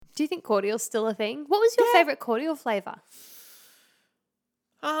Do you think cordial's still a thing? What was your favourite cordial flavour?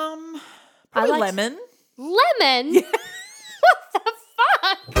 Probably liked- lemon. Lemon? What the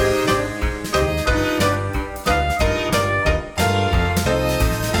fuck?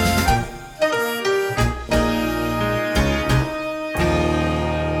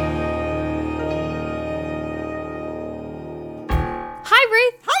 Hi,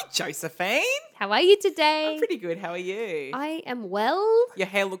 Ruth. Hi, Josephine. How are you today? I'm pretty good. How are you? I am well. Your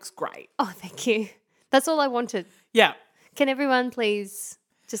hair looks great. Oh, thank you. That's all I wanted. Yeah. Can everyone please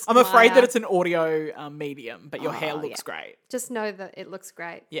just I'm afraid that admire- it's an audio medium, but your hair looks yeah. great. Just know that it looks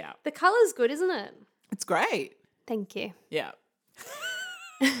great. Yeah. The colour's good, isn't it? It's great. Thank you. Yeah.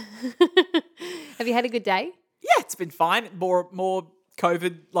 Have you had a good day? Yeah, it's been fine. More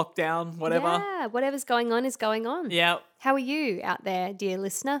COVID lockdown, whatever. Yeah, whatever's going on is going on. Yeah. How are you out there, dear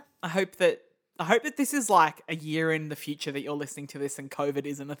listener? I hope that this is like a year in the future that you're listening to this and COVID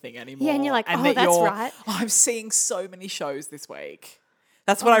isn't a thing anymore. Yeah, and you're like, oh, that that's you're, right. "Oh, I'm seeing so many shows this week.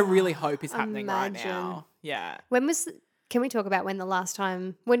 That's what I really hope is happening right imagine. now. Yeah. Can we talk about when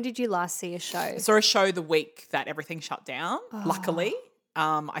did you last see a show? I saw a show the week that everything shut down, luckily.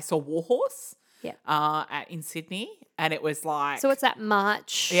 I saw Warhorse in Sydney, and it was like... So what's that,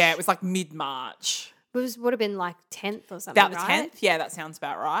 March? Yeah, it was like mid-March. Would have been like 10th or something, About the right? 10th? Yeah, that sounds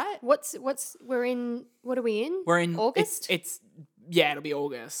about right. What are we in? We're in... August? It'll be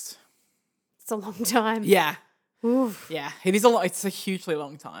August. It's a long time. Yeah. Oof. Yeah, it is a lot. It's a hugely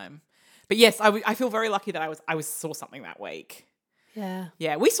long time. But yes, I feel very lucky that I saw something that week. Yeah.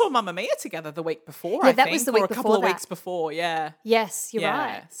 Yeah, we saw Mamma Mia together the week before. Yeah, I that think, was the or week a couple before of that. weeks before. Yeah, Yes, you're yeah.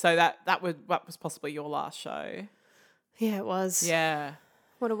 right. So that was possibly your last show. Yeah, it was. Yeah.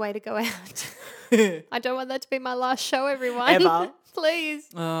 What a way to go out. I don't want that to be my last show, everyone. Ever. Please.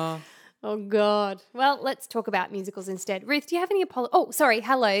 Oh, God. Well, let's talk about musicals instead. Ruth, do you have any Oh, sorry.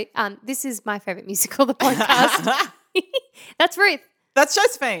 Hello. This is my favourite musical, the podcast. That's Ruth. That's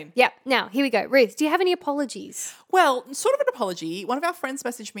Josephine. Yep. Now, here we go. Ruth, do you have any apologies? Well, sort of an apology. One of our friends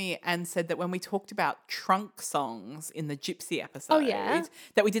messaged me and said that when we talked about trunk songs in the Gypsy episode, yeah?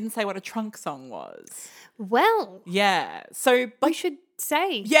 that we didn't say what a trunk song was. Well, Yeah. So, we should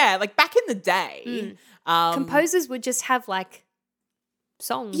say. yeah, like back in the day, Composers would just have like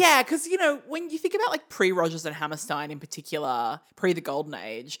songs. yeah, because, when you think about like pre-Rodgers and Hammerstein in particular, pre the Golden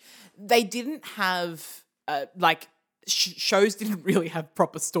Age, they didn't have shows didn't really have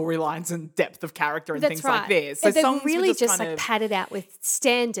proper storylines and depth of character and That's things right. like this. So they songs really were just kind like of, padded out with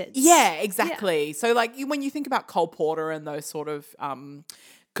standards. yeah, exactly. So like when you think about Cole Porter and those sort of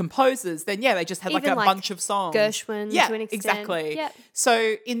composers, then yeah, they just had like Even a like bunch of songs. Gershwin yeah, to an extent. exactly. Yep.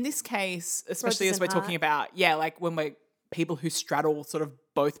 So in this case, especially Rodgers as we're and talking about, like when we're people who straddle sort of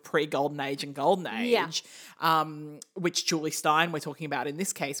both pre-Golden Age and Golden Age, which Julie Stein we're talking about in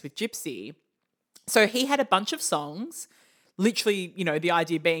this case with Gypsy. So he had a bunch of songs, literally, the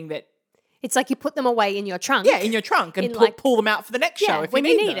idea being that, It's like you put them away in your trunk. yeah, in your trunk and In, like- pull them out for the next Yeah, show if when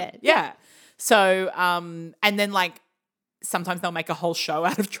you you need need them. it. Yeah. So, and then like sometimes they'll make a whole show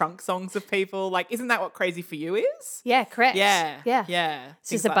out of trunk songs of people. Like, isn't that what Crazy for You is? Yeah, correct. Yeah. Yeah. Yeah.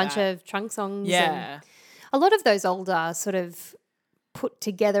 It's just a bunch of trunk songs. Yeah. And a lot of those older sort of put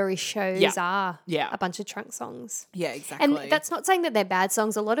together-ish shows are Yeah. a bunch of trunk songs. Yeah, exactly. And that's not saying that they're bad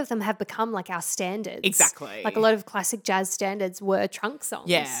songs. A lot of them have become like our standards. Exactly. Like a lot of classic jazz standards were trunk songs.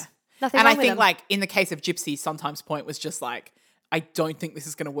 Yeah. Nothing and wrong I with think them. like in the case of Gypsy, sometimes point was just like, I don't think this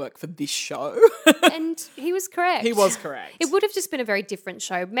is going to work for this show. And he was correct. He was correct. It would have just been a very different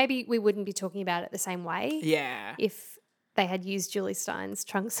show. Maybe we wouldn't be talking about it the same way Yeah. if they had used Julie Stein's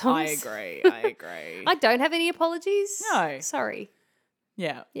trunk songs. I agree. I don't have any apologies. No. Sorry.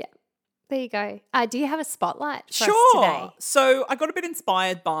 Yeah. Yeah. There you go. Do you have a spotlight for us Sure. today? So I got a bit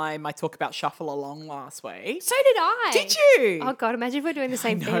inspired by my talk about Shuffle Along last week. So did I. Did you? Oh, God. Imagine if we're doing the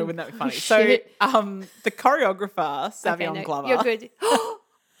same No, thing. wouldn't that be funny? Oh, So shit. the choreographer, Okay, Savion no, Glover. You're good.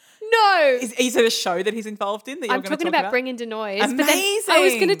 No. Is it a show that he's involved in that you're I'm going to talking talk about Bringing to Noise. Amazing. But then I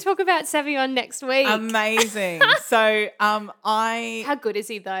was going to talk about Savion next week. Amazing. So I... How good is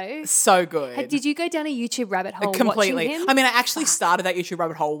he, though? So good. Did you go down a YouTube rabbit hole Completely. watching him? I mean, I actually started that YouTube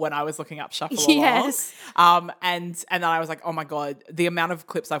rabbit hole when I was looking up Shuffle Yes. Along. And then I was like, oh my God, the amount of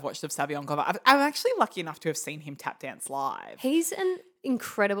clips I've watched of Savion Glover. I'm actually lucky enough to have seen him tap dance live. He's an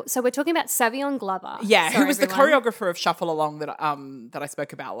incredible... So we're talking about Savion Glover. Yeah, Sorry, who was everyone. the choreographer of Shuffle Along that I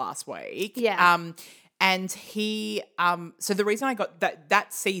spoke about last week. Yeah. And he, so the reason I got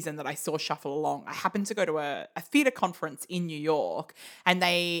that season that I saw Shuffle Along, I happened to go to a theatre conference in New York, and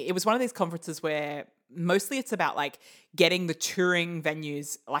it was one of these conferences where mostly it's about like getting the touring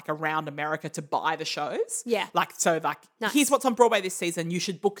venues like around America to buy the shows. Yeah. Like, so like, Nice. here's what's on Broadway this season. You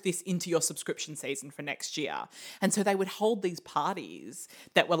should book this into your subscription season for next year. And so they would hold these parties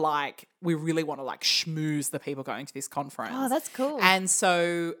that were like, we really want to like schmooze the people going to this conference. Oh, that's cool. And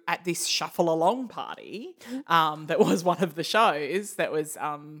so at this shuffle along party, that was one of the shows that was,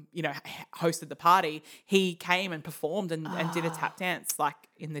 hosted the party, he came and performed and did a tap dance like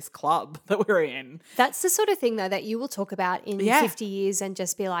in this club that we're in. That's the sort of thing though that you will talk about in Yeah. 50 years and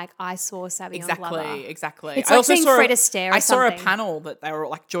just be like, I saw Savion Glover. Exactly. It's like seeing Fred Astaire or I saw a something. panel that they were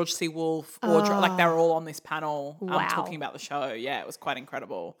like George C. Wolfe, Audra, like they were all on this panel Wow. talking about the show. Yeah, it was quite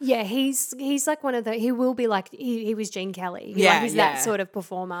incredible. Yeah, he's like one of the, he will be like, he was Gene Kelly. Yeah, Like, he's yeah. that sort of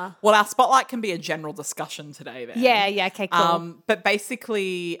performer. Well, our spotlight can be a general discussion today then. Yeah, okay, cool. But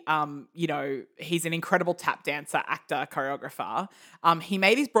basically, he's an incredible tap dancer, actor, choreographer. He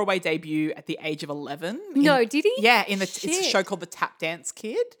made his Broadway debut at the age of 11. No, did he? Yeah, it's a Shit. show called The Tap Dance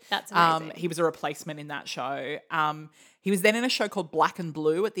Kid. That's amazing. He was a replacement in that show. He was then in a show called Black and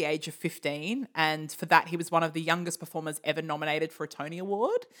Blue at the age of 15. And for that, he was one of the youngest performers ever nominated for a Tony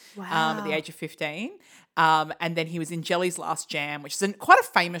Award at the age of 15. And then he was in Jelly's Last Jam, which is quite a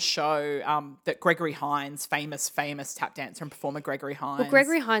famous show that Gregory Hines, famous tap dancer and performer Gregory Hines. Well,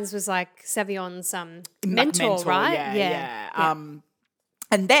 Gregory Hines was like Savion's mentor, right? Yeah.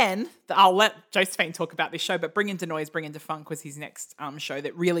 And then I'll let Josephine talk about this show, but Bring Into Noise, Bring Into Funk was his next show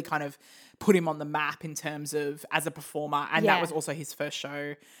that really kind of put him on the map in terms of as a performer. And that was also his first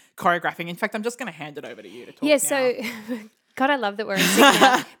show choreographing. In fact, I'm just going to hand it over to you to talk now. So God, I love that we're in sync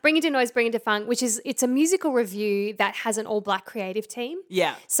now. Bring Into Noise, Bring Into Funk, it's a musical review that has an all-black creative team.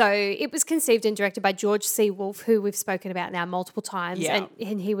 Yeah. So it was conceived and directed by George C. Wolfe, who we've spoken about now multiple times. Yeah.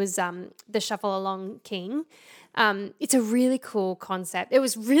 And he was the Shuffle Along king. It's a really cool concept. It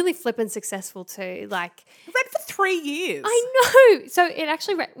was really flippin' successful too. Like, I read for 3 years. I know. So it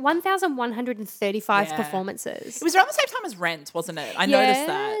actually 1,135 Yeah. performances. It was around the same time as Rent, wasn't it? I noticed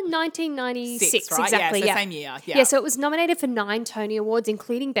that. 1996, Right? exactly. Yeah, so same year. Yeah. Yeah, so it was nominated for 9 Tony Awards,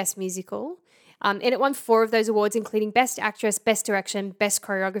 including Best Musical. And it won 4 of those awards, including Best Actress, Best Direction, Best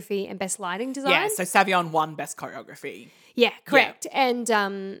Choreography, and Best Lighting Design. Yeah, so Savion won Best Choreography. Yeah, correct. And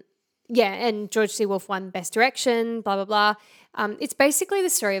and George C. Wolfe won Best Direction, blah, blah, blah. It's basically the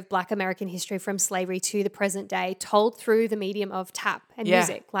story of Black American history from slavery to the present day, told through the medium of tap and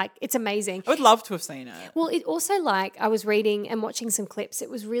music. Like, it's amazing. I would love to have seen it. Well, it also, like, I was reading and watching some clips. It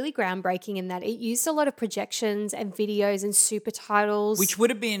was really groundbreaking in that it used a lot of projections and videos and super titles. Which would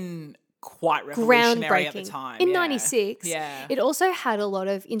have been quite revolutionary at the time. In 96. Yeah. It also had a lot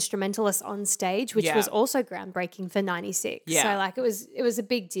of instrumentalists on stage, which was also groundbreaking for 96. Yeah. So like it was a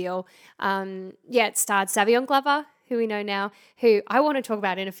big deal. It starred Savion Glover, who we know now, who I want to talk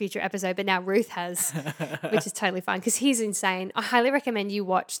about in a future episode, but now Ruth has, which is totally fun because he's insane. I highly recommend you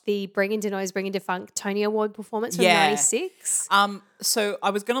watch the Bring Into Noise, Bring Into Funk Tony Award performance from 96. So I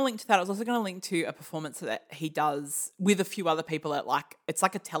was going to link to that. I was also going to link to a performance that he does with a few other people at it's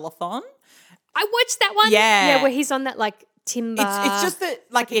like a telethon. I watched that one. Yeah. Yeah, where he's on that like timber. It's just that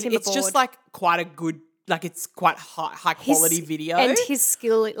like a timber it's just board. like quite a good, like it's quite high quality video. And his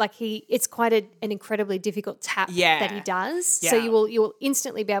skill, like it's quite an incredibly difficult tap that he does. So Yeah. you will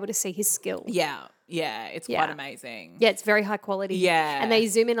instantly be able to see his skill. Yeah, it's quite amazing. Yeah, it's very high quality. Yeah. And they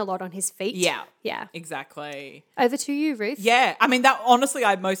zoom in a lot on his feet. Yeah. Yeah. Exactly. Over to you, Ruth. Yeah. I mean, that honestly,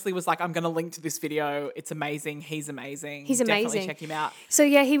 I mostly was like, I'm going to link to this video. It's amazing. He's amazing. He's Definitely amazing. check him out. So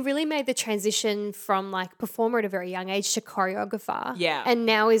yeah, he really made the transition from like performer at a very young age to choreographer. Yeah. And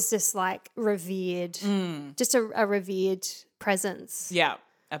now is just like revered. Just a revered presence. Yeah,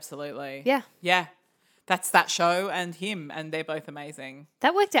 absolutely. Yeah. Yeah. That's that show and him, and they're both amazing.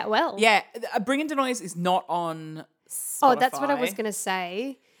 That worked out well. Yeah. Bring Into Noise is not on Spotify. Oh, that's what I was going to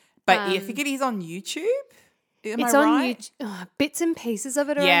say. But I think it is on YouTube. It's I on right? YouTube. Oh, bits and pieces of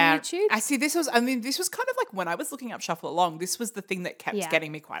it are Yeah. on YouTube. I see. This was kind of like when I was looking up Shuffle Along, this was the thing that kept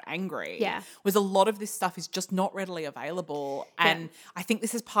getting me quite angry. Yeah. Was a lot of this stuff is just not readily available. And I think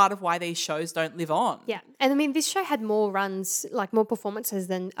this is part of why these shows don't live on. Yeah. And I mean, this show had more runs, like more performances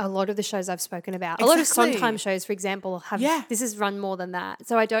than a lot of the shows I've spoken about. A lot of Exactly. Sondheim shows, for example, this has run more than that.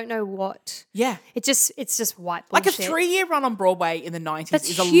 So I don't know what. Yeah. It's just white Like bullshit. a 3-year run on Broadway in the 90s That's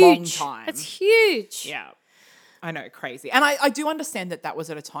is a huge. long time. That's huge. Yeah. I know, crazy. And I do understand that was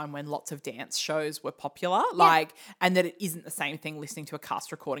at a time when lots of dance shows were popular, and that it isn't the same thing listening to a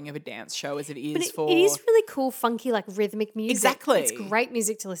cast recording of a dance show as it is But it is really cool, funky, like rhythmic music. Exactly. It's great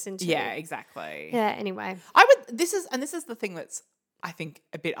music to listen to. Yeah, exactly. Yeah, anyway. This is the thing that's I think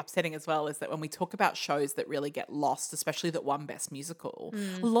a bit upsetting as well is that when we talk about shows that really get lost, especially that won Best Musical,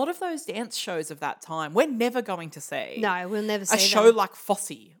 a lot of those dance shows of that time we're never going to see. No, we'll never see a show them. like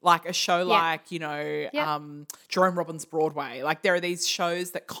Fosse, like a show like, you know, Jerome Robbins Broadway. Like there are these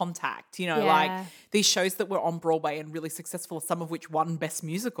shows that Contact, you know, like these shows that were on Broadway and really successful, some of which won Best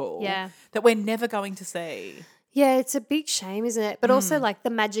Musical, that we're never going to see. Yeah, it's a big shame, isn't it? But also, like, the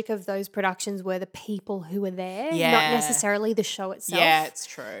magic of those productions were the people who were there, not necessarily the show itself. Yeah, it's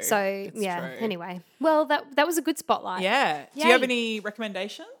true. So, anyway. Well, that was a good spotlight. Yeah. Do you have any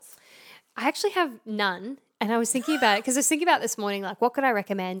recommendations? I actually have none. And I was thinking about it because I was thinking about this morning, like, what could I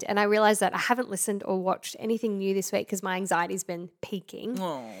recommend? And I realized that I haven't listened or watched anything new this week because my anxiety's been peaking.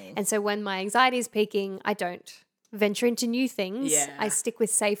 Oh. And so when my anxiety is peaking, I don't venture into new things. Yeah. I stick with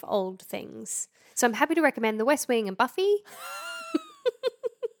safe old things. So I'm happy to recommend The West Wing and Buffy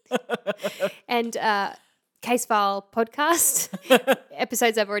and Case File podcast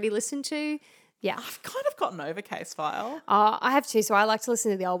episodes I've already listened to. Yeah. I've kind of gotten over Case File. I have too. So I like to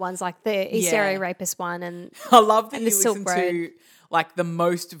listen to the old ones like the East Area Rapist one. And I love that and you the Silk listen Road. to like the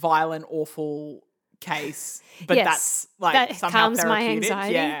most violent, awful case, but Yes, that's like that somehow calms my therapeutic.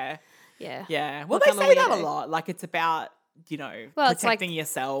 anxiety. Yeah. Yeah. Yeah. Well, Look, they I'm a say that a weirdo. lot. Like it's about, you know, Well, it's like protecting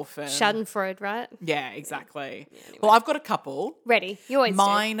yourself. And, Schadenfreude, right? yeah, exactly. Well, I've got a couple. Ready. You always do.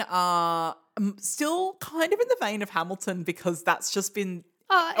 Mine are still kind of in the vein of Hamilton because that's just been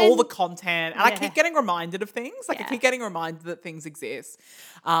Oh, all and- the content. And I Yeah. keep getting reminded of things. Like I Yeah. keep getting reminded that things exist.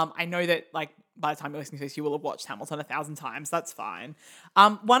 I know that like by the time you're listening to this, you will have watched Hamilton 1,000 times. That's fine.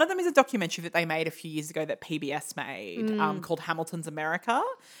 One of them is a documentary that they made a few years ago that PBS made called Hamilton's America.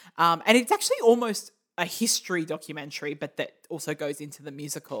 And it's actually almost a history documentary, but that also goes into the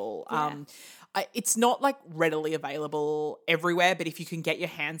musical. It's not like readily available everywhere, but if you can get your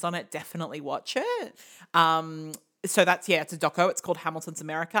hands on it, definitely watch it. So that's, it's a doco. It's called Hamilton's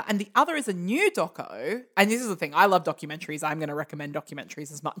America. And the other is a new doco. And this is the thing. I love documentaries. I'm going to recommend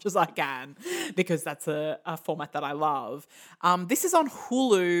documentaries as much as I can because that's a format that I love. This is on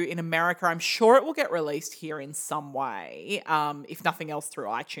Hulu in America. I'm sure it will get released here in some way, if nothing else through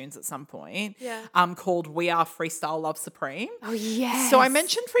iTunes at some point, called We Are Freestyle Love Supreme. Oh, yes. So I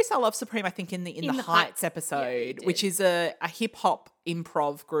mentioned Freestyle Love Supreme, I think, in the the Heights Heights. episode, did. which is a hip-hop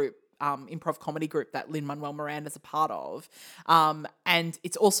improv group. Improv comedy group that Lin-Manuel Miranda's a part of. And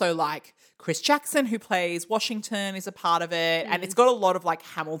it's also like Chris Jackson, who plays Washington, is a part of it. And it's got a lot of like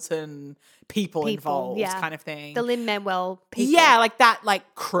Hamilton people involved kind of thing. The Lin-Manuel people. Yeah, like that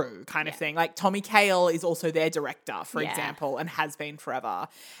like crew kind of thing. Like Tommy Kail is also their director, for example, and has been forever.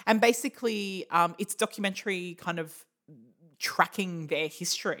 And basically it's documentary kind of tracking their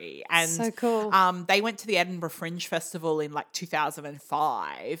history. And So cool. they went to the Edinburgh Fringe Festival in like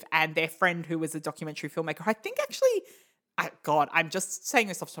 2005 and their friend who was a documentary filmmaker, I think actually, God, I'm just saying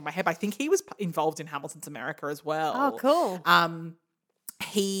this off the top of my head, but I think he was involved in Hamilton's America as well. Oh, cool.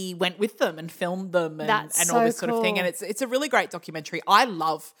 He went with them and filmed them and That's all this so sort of thing. cool. And it's a really great documentary. I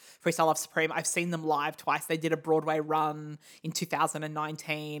love Freestyle Love Supreme. I've seen them live twice. They did a Broadway run in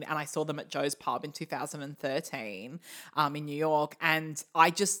 2019 and I saw them at Joe's Pub in 2013 in New York. And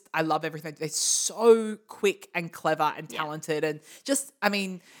I love everything. They're so quick and clever and talented and just, I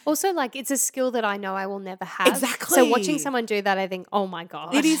mean. Also, like, it's a skill that I know I will never have. Exactly. So watching someone do that, I think, oh my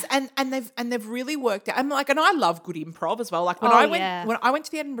God. It is, and they've really worked out. And I love good improv as well. Like when I went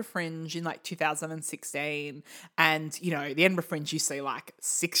to the Edinburgh Fringe in like 2016, and you know the Edinburgh Fringe, you see like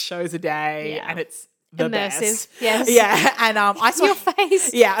 6 shows a day, and it's the immersive. best. Yes. Yeah, and I saw Your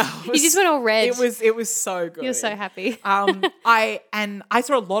face. Yeah, You just went all red. It was so good. You're so happy. I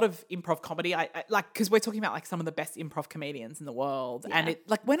saw a lot of improv comedy. I like because we're talking about like some of the best improv comedians in the world, and it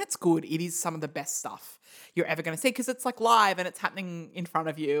like when it's good, it is some of the best stuff you're ever going to see because it's like live and it's happening in front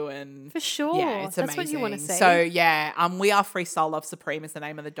of you and For sure. yeah, it's That's amazing. what you want to see. So yeah, We Are Freestyle Love Supreme is the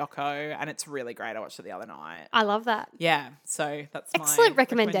name of the doco, and it's really great. I watched it the other night. I love that. Yeah, so that's my Excellent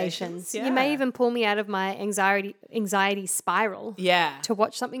recommendations. Yeah. You may even pull me out of my anxiety spiral to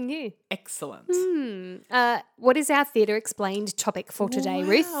watch something new. Excellent. What is our Theatre Explained topic for today,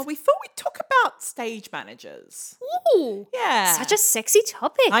 Ruth? We thought we'd talk about stage managers. Ooh, Yeah, such a sexy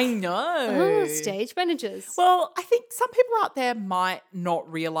topic. I know. Oh, stage managers. Well, I think some people out there might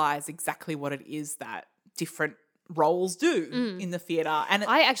not realize exactly what it is that different roles do in the theatre. And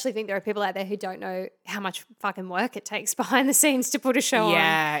I actually think there are people out there who don't know how much fucking work it takes behind the scenes to put a show on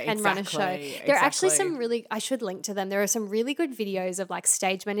and run a show. There are actually some really, I should link to them. There are some really good videos of like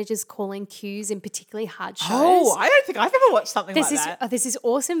stage managers calling cues in particularly hard shows. Oh, I don't think I've ever watched something like that. There's this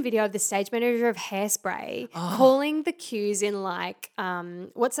awesome video of the stage manager of Hairspray calling the cues in like,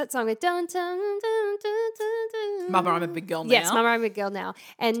 what's that song? Dun, dun, dun, dun, dun, dun. Mama, I'm a Big Girl Now. Yes, Mama, I'm a Big Girl Now.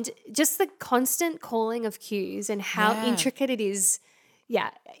 And just the constant calling of cues and how intricate it is.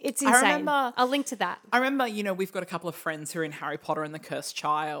 Yeah, it's insane. I'll link to that. I remember, we've got a couple of friends who are in Harry Potter and the Cursed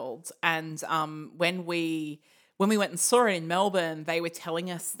Child. And when we went and saw it in Melbourne, they were telling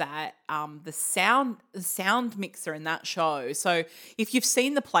us that the sound mixer in that show. So if you've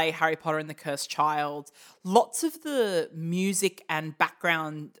seen the play Harry Potter and the Cursed Child, lots of the music and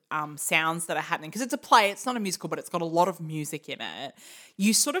background sounds that are happening, because it's a play, it's not a musical, but it's got a lot of music in it.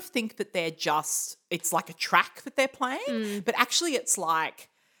 You sort of think that it's like a track that they're playing, but actually it's like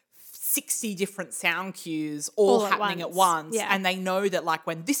 60 different sound cues all happening at once. Yeah. And they know that like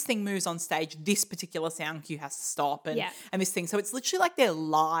when this thing moves on stage, this particular sound cue has to stop and this thing. So it's literally like they're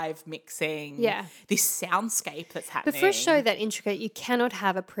live mixing this soundscape that's happening. But for a show that intricate, you cannot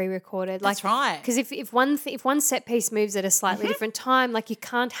have a pre-recorded. That's right. Because if one set piece moves at a slightly different time, like you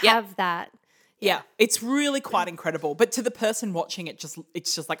can't have that. Yeah, it's really quite incredible. But to the person watching it,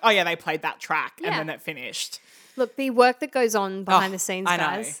 it's just like, oh yeah, they played that track and then it finished. Look, the work that goes on behind the scenes, I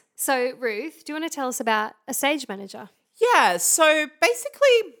guys. know. So, Ruth, do you want to tell us about a stage manager? Yeah, so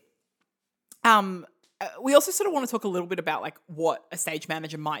basically, we also sort of want to talk a little bit about like what a stage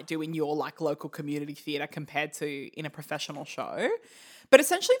manager might do in your like local community theatre compared to in a professional show. But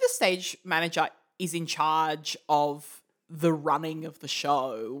essentially, the stage manager is in charge of the running of the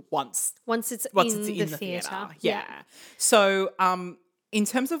show once it's in the theatre. Yeah. So, in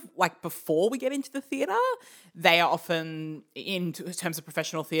terms of like before we get into the theatre, they are often, in terms of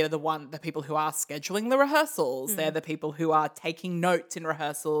professional theatre, the people who are scheduling the rehearsals. They're the people who are taking notes in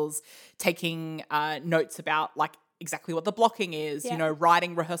rehearsals, taking notes about like exactly what the blocking is,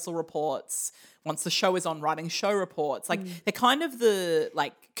 writing rehearsal reports. Once the show is on, writing show reports. Like they're kind of the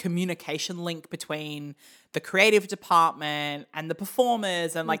like communication link between the creative department and the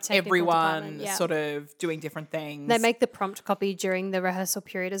performers and like everyone sort of doing different things. They make the prompt copy during the rehearsal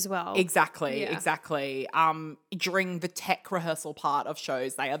period as well. Exactly. During the tech rehearsal part of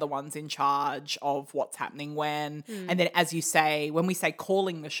shows, they are the ones in charge of what's happening when. And then as you say, when we say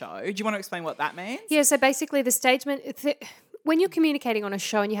calling the show, do you want to explain what that means? Yeah, so basically the stage when you're communicating on a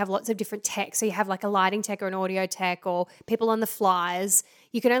show and you have lots of different tech, so you have like a lighting tech or an audio tech or people on the flyers,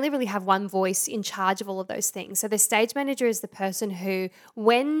 you can only really have one voice in charge of all of those things. So the stage manager is the person who,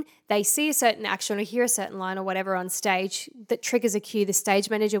 when they see a certain action or hear a certain line or whatever on stage that triggers a cue, the stage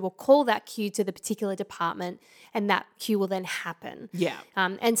manager will call that cue to the particular department and that cue will then happen. Yeah.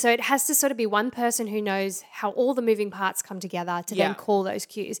 And so it has to sort of be one person who knows how all the moving parts come together to then call those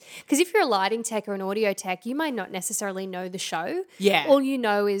cues. Because if you're a lighting tech or an audio tech, you might not necessarily know the show. Yeah. All you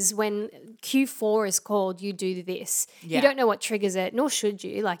know is when Q4 is called, you do this. Yeah. You don't know what triggers it, nor should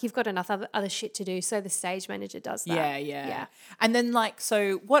you. Like you've got enough other shit to do. So the stage manager does that. Yeah. And then like,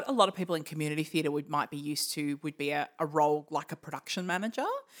 so what a lot of people in community theatre might be used to would be a role like a production manager.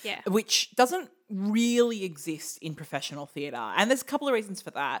 Yeah. Which doesn't really exist in professional theatre. And there's a couple of reasons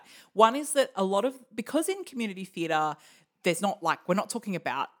for that. One is that because in community theatre, there's not like, we're not talking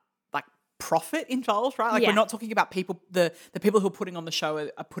about like profit involved, right? Like we're not talking about people, the people who are putting on the show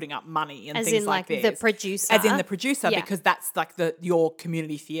are putting up money and as things in like this. the producer. As in the producer, because that's like your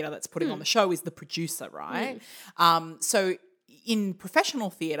community theatre that's putting on the show is the producer, right? So in professional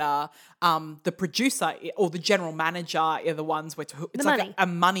theatre, the producer or the general manager are the ones it's like a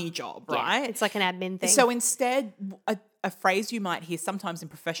money job, right? It's like an admin thing. So instead, a phrase you might hear sometimes in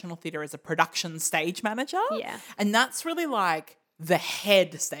professional theatre is a production stage manager. Yeah. And that's really like the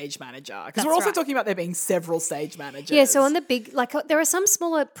head stage manager. Because we're also talking about there being several stage managers. Yeah, so on the big, like there are some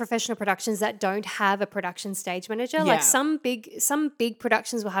smaller professional productions that don't have a production stage manager. Yeah. Like some big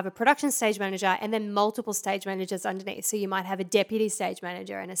productions will have a production stage manager and then multiple stage managers underneath. So you might have a deputy stage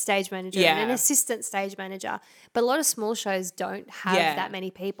manager and a stage manager and an assistant stage manager. But a lot of small shows don't have that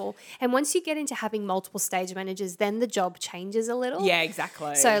many people. And once you get into having multiple stage managers, then the job changes a little. Yeah,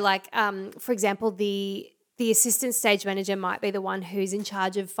 exactly. So like, for example, the assistant stage manager might be the one who's in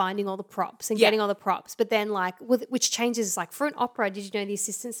charge of finding all the props and getting all the props. But then like, which changes, like for an opera, did you know the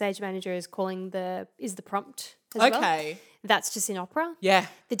assistant stage manager is the prompt as well? Okay. That's just in opera. Yeah.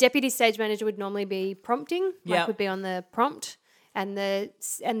 The deputy stage manager would normally be prompting, would be on the prompt. and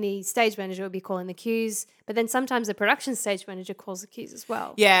the stage manager would be calling the cues, but then sometimes the production stage manager calls the cues as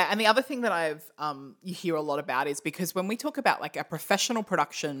well. Yeah, and the other thing that you hear a lot about is because when we talk about like a professional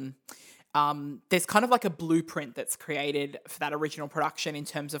production, there's kind of like a blueprint that's created for that original production in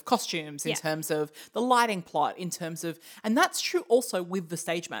terms of costumes, in terms of the lighting plot, in terms of, and that's true also with the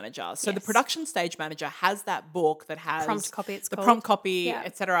stage manager. So the production stage manager has that book that has Prompt copy, it's called. prompt copy,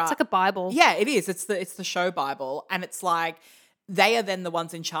 etc. It's like a Bible. Yeah, it is. It's the show Bible, and it's like they are then the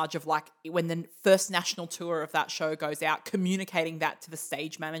ones in charge of like when the first national tour of that show goes out, communicating that to the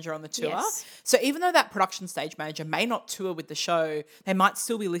stage manager on the tour. Yes. So even though that production stage manager may not tour with the show, they might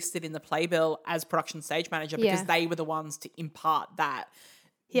still be listed in the playbill as production stage manager because they were the ones to impart that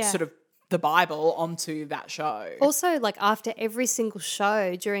sort of the Bible onto that show. Also, like after every single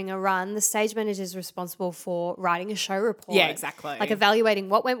show during a run, the stage manager is responsible for writing a show report. Yeah, exactly. Like evaluating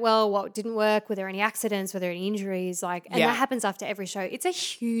what went well, what didn't work, were there any accidents, were there any injuries, and that happens after every show. It's a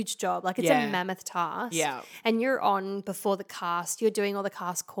huge job. Like it's a mammoth task. Yeah. And you're on before the cast. You're doing all the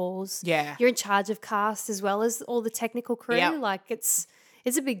cast calls. Yeah. You're in charge of cast as well as all the technical crew. Yeah. Like it's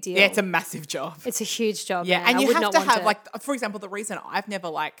a big deal. Yeah, it's a massive job. It's a huge job. Yeah, man. and I you would have not to want have like, for example, the reason I've never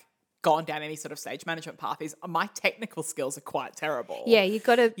like gone down any sort of stage management path is my technical skills are quite terrible. Yeah, you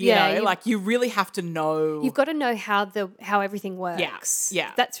got to. You know, like you really have to know. You've got to know how everything works.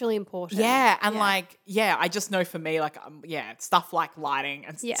 Yeah. That's really important. Yeah, and I just know for me, like, stuff like lighting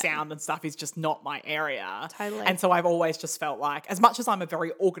and sound and stuff is just not my area. Totally. And so I've always just felt like, as much as I'm a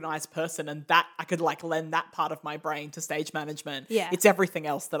very organized person and that I could like lend that part of my brain to stage management, it's everything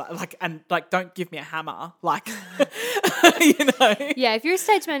else that I like, and like, don't give me a hammer, like, you know. Yeah, if you're a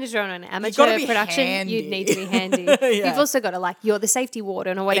stage manager on an amateur production, handy. you'd need to be handy. You've also got to like, you're the safety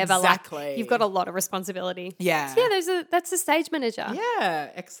warden or whatever. Exactly. Like, you've got a lot of responsibility. Yeah. So that's the stage manager. Yeah,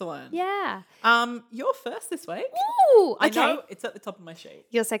 excellent. Yeah. You're first this week. Ooh, okay. I know, it's at the top of my sheet.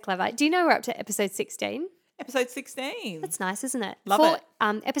 You're so clever. Do you know we're up to episode 16? Episode 16. That's nice, isn't it? Love For,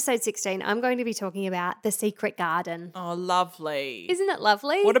 it. Episode 16, I'm going to be talking about The Secret Garden. Oh, lovely. Isn't it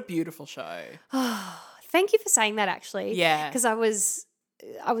lovely? What a beautiful show. Thank you for saying that, actually. Yeah. Because I was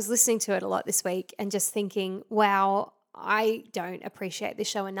listening to it a lot this week and just thinking, wow, I don't appreciate this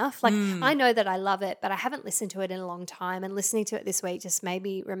show enough. Like, I know that I love it, but I haven't listened to it in a long time. And listening to it this week just made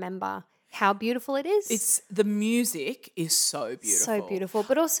me remember how beautiful it is. The music is so beautiful. So beautiful,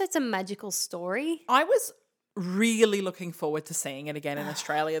 but also it's a magical story. I was really looking forward to seeing it again in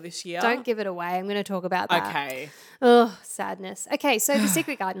Australia this year. Don't give it away. I'm going to talk about that. Okay. Oh, sadness. Okay, so The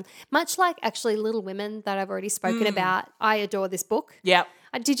Secret Garden, much like actually Little Women that I've already spoken about, I adore this book. Yep.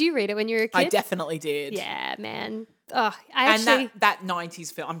 Did you read it when you were a kid? I definitely did. Yeah, man. Oh, and that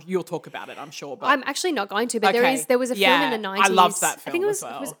 90s film, you'll talk about it, I'm sure. But I'm actually not going to, but Okay. there was a film in the 90s. I loved that film I think as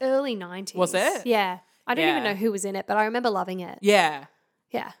well. It was early 90s. Was it? Yeah. I don't even Yeah. know who was in it, but I remember loving it. Yeah.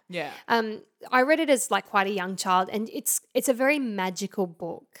 Yeah. Yeah. I read it as like quite a young child, and it's a very magical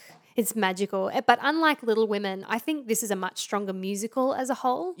book. It's magical, but unlike Little Women, I think this is a much stronger musical as a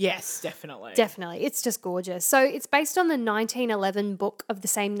whole. Yes, definitely. Definitely. It's just gorgeous. So it's based on the 1911 book of the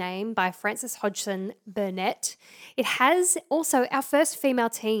same name by Frances Hodgson Burnett. It has also our first female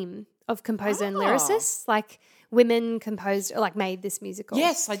team of composer and lyricists, like women composed, like made this musical.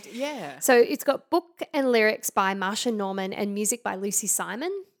 Yes, yeah. So it's got book and lyrics by Marsha Norman and music by Lucy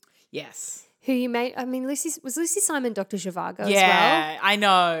Simon, Yes. who you may, I mean, Lucy Simon Dr. Zhivago as well? Yeah, I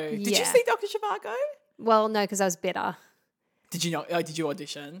know. Did you Yeah. see Dr. Zhivago? Well, no, because I was bitter. Did you not? Did you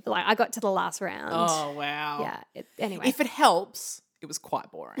audition? Like I got to the last round. Oh, wow. Yeah. Anyway. If it helps, it was quite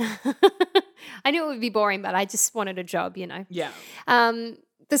boring. I knew it would be boring, but I just wanted a job, you know. Yeah.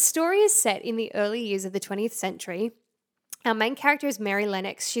 The story is set in the early years of the 20th century. Our main character is Mary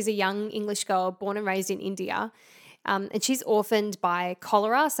Lennox. She's a young English girl born and raised in India. And she's orphaned by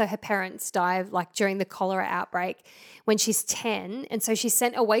cholera. So her parents die like during the cholera outbreak when she's 10. And so she's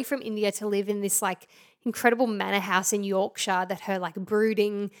sent away from India to live in this like incredible manor house in Yorkshire that her like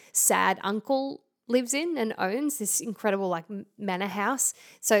brooding, sad uncle lives in and owns, this incredible like manor house.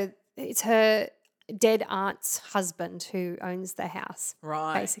 So it's her dead aunt's husband who owns the house,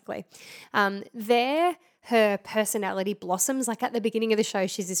 Right. basically. There, her personality blossoms. Like at the beginning of the show,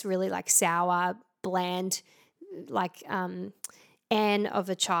 she's this really like sour, bland, like Anne of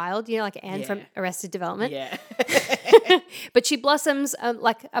a child, you know, like Anne from Arrested Development. Yeah. But she blossoms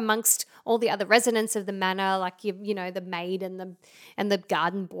like amongst all the other residents of the manor, like you know, the maid and the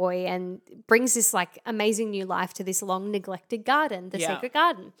garden boy, and brings this like amazing new life to this long neglected garden, the Secret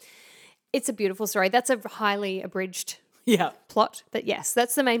Garden. It's a beautiful story. That's a highly abridged Yeah. plot, but yes,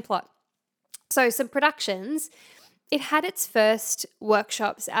 that's the main plot. So some productions. it had its first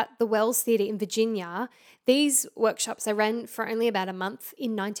workshops at the Wells Theatre in Virginia. These workshops I ran for only about a month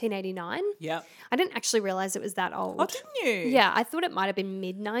in 1989. Yep. I didn't actually realize it was that old. Oh, didn't you? Yeah, I thought it might have been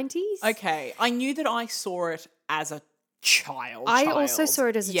mid-90s. Okay. I knew that I saw it as a child. I also saw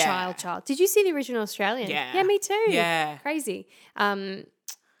it as a child. Did you see the original Australian? Yeah. Yeah, me too. Yeah. Crazy.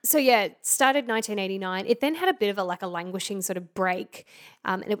 So yeah, it started 1989. It then had a bit of a languishing sort of break,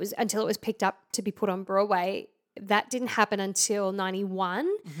 and it was until it was picked up to be put on Broadway. That didn't happen until 91.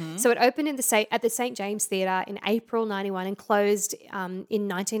 So it opened at the St. James Theatre in April 91 and closed in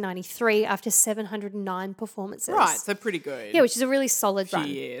 1993 after 709 performances. Right, so pretty good. Yeah, which is a really solid run.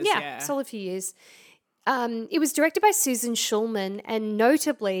 Years, yeah. Solid few years. It was directed by Susan Schulman, and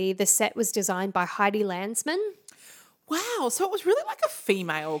notably the set was designed by Heidi Landsman. Wow, so it was really like a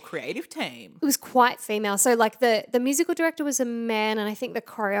female creative team. It was quite female. So the musical director was a man, and I think the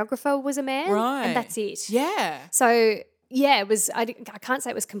choreographer was a man. Right. And that's it. Yeah. So yeah, it was. I can't say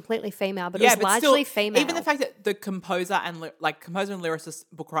it was completely female, but it was largely female. Even the fact that the composer and lyricist,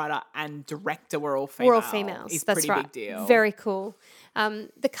 book writer, and director were all female. We're all females. Is That's pretty right. big deal. Very cool.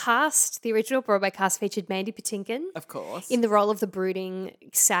 The cast, the original Broadway cast, featured Mandy Patinkin, Of course. in the role of the brooding,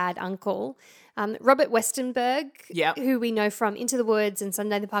 sad uncle. Robert Westenberg, Yep. who we know from Into the Woods and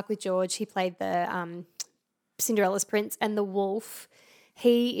Sunday in the Park with George. He played the Cinderella's prince and the wolf.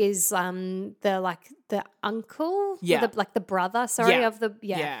 He is the uncle, Yeah. the brother. Sorry, Yeah. of the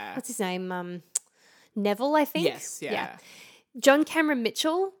Yeah. What's his name? Neville, I think. Yes, yeah. John Cameron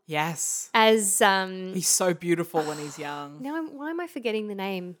Mitchell Yes. as He's so beautiful when he's young. Now, why am I forgetting the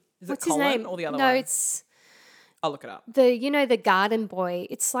name? Is What's it his Colin name? or the other no, one? it's I'll look it up. the garden boy.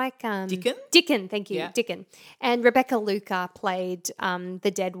 It's like Dickon? Dickon, thank you, Yeah. Dickon. And Rebecca Luker played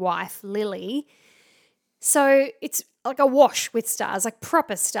the dead wife, Lily. So it's like a wash with stars, like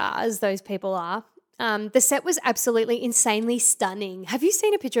proper stars. Those people are. The set was absolutely insanely stunning. Have you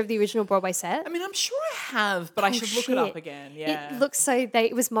seen a picture of the original Broadway set? I mean, I'm sure I have, but I should look it up shit. again. Yeah. It looks so.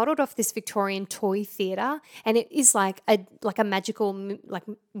 It was modelled off this Victorian toy theatre, and it is like a magical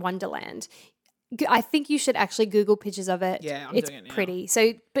wonderland. I think you should actually Google pictures of it. Yeah, I'm it's doing it now. pretty.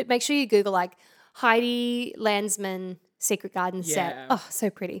 So, but make sure you Google Heidi Landsman Secret Garden set. Yeah. Oh, so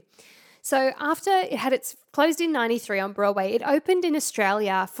pretty. So after it had its closed in 93 on Broadway, it opened in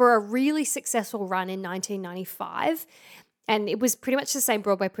Australia for a really successful run in 1995. And it was pretty much the same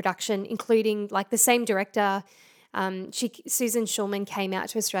Broadway production, including the same director. Susan Schulman came out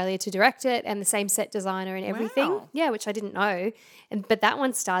to Australia to direct it, and the same set designer and everything. Wow. Yeah, which I didn't know. But that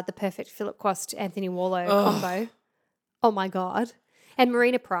one starred the perfect Philip Quast, Anthony Warlow combo. Oh my God. And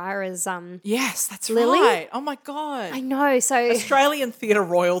Marina Pryor as Yes, that's Lily? right. Oh my God. I know. So Australian theatre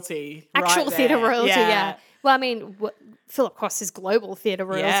royalty. actual right theatre there. royalty, yeah. Well, I mean, Philip Quast is global theatre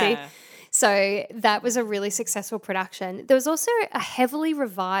royalty. Yeah. So that was a really successful production. There was also a heavily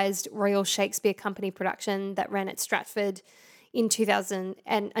revised Royal Shakespeare Company production that ran at Stratford in 2000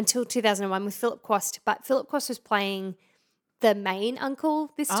 and until 2001 with Philip Quast, but Philip Quast was playing the main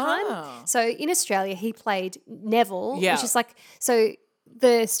uncle this time. Oh. So in Australia, he played Neville, Yeah. which is so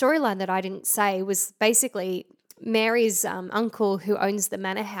the storyline that I didn't say was basically Mary's uncle who owns the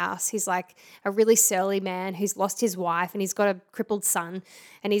manor house. He's like a really surly man who's lost his wife and he's got a crippled son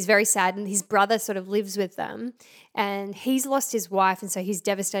and he's very sad, and his brother sort of lives with them and he's lost his wife, and so he's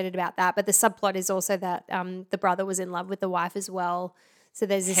devastated about that. But the subplot is also that the brother was in love with the wife as well. So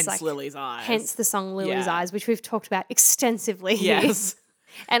there's this Hence Lily's eyes. hence the song Lily's Yeah. Eyes, which we've talked about extensively here. Yes.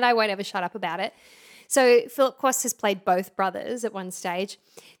 And I won't ever shut up about it. So Philip Quast has played both brothers at one stage.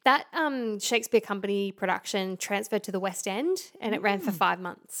 That Shakespeare Company production transferred to the West End, and it ran for 5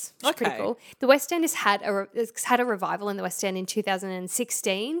 months. Which is pretty Okay. cool. The West End has had a revival in the West End in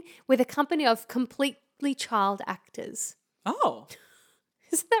 2016 with a company of completely child actors. Oh,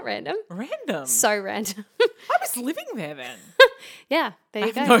 Isn't that random? random. So random. I was living there then. Yeah, there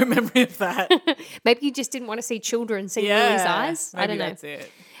you I have go. no memory of that. Maybe you just didn't want to see children see Lily's eyes. I maybe don't know. That's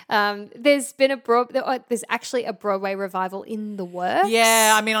it. There's actually a Broadway revival in the works.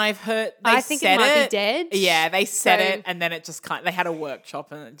 Yeah, I mean, I've heard. They I think it said might be dead. Yeah, they said So- it, and then it just they had a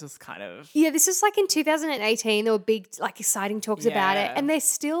workshop, and it just kind of. Yeah, this is in 2018. There were big, exciting talks about it. Yeah. And they're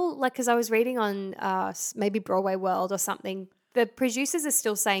still, because I was reading on maybe Broadway World or something, the producers are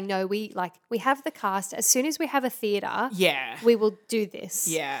still saying, no, we have the cast. As soon as we have a theatre, Yeah. we will do this.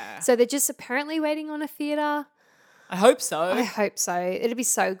 Yeah. So they're just apparently waiting on a theatre. I hope so. I hope so. It'll be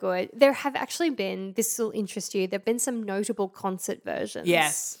so good. There have actually been, this will interest you, there have been some notable concert versions.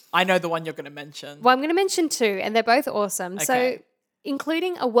 Yes. I know the one you're going to mention. Well, I'm going to mention two, and they're both awesome. So, Okay.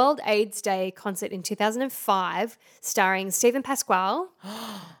 including a World AIDS Day concert in 2005 starring Stephen Pasquale,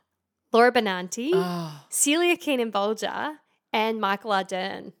 Laura Benanti, Oh. Celia Keenan-Bolger, and Michael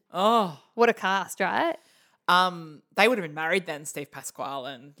Ardern. Oh. What a cast, right? They would have been married then, Steve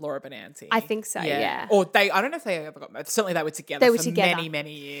Pasquale and Laura Benanti. I think so, yeah. Or I don't know if they ever got married. Certainly they were together They were for together. many,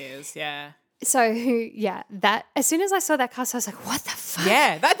 many years. Yeah. So, yeah, that as soon as I saw that cast, I was like, what the fuck?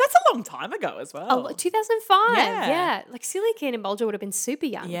 Yeah, that's a long time ago as well. Oh, 2005. Yeah. Yeah. Like Celia Keenan-Bolger would have been super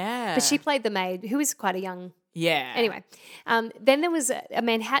young. Yeah. But she played the maid, who is quite a young. Yeah. Anyway, then there was a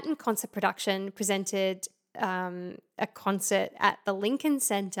Manhattan concert production presented a concert at the Lincoln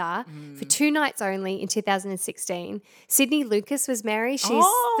Center for 2 nights only in 2016. Sydney Lucas was Mary. She's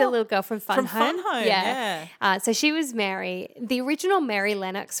the little girl from Fun Home. Yeah. So she was Mary. The original Mary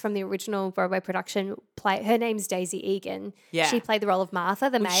Lennox from the original Broadway production, her name's Daisy Egan. Yeah. She played the role of Martha,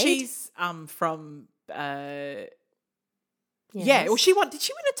 the maid. She's from Yes. Yeah. Well, did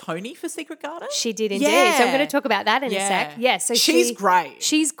she win a Tony for Secret Garden? She did indeed. Yeah. So I'm going to talk about that in a sec. Yeah. So she's great.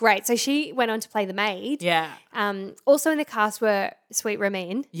 She's great. So she went on to play the maid. Yeah. Also in the cast were Sweet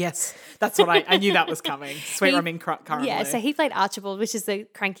Ramin. Yes. That's what I knew that was coming. Sweet Ramin currently. Yeah. So he played Archibald, which is the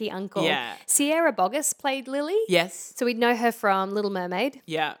cranky uncle. Yeah. Sierra Boggess played Lily. Yes. So we'd know her from Little Mermaid.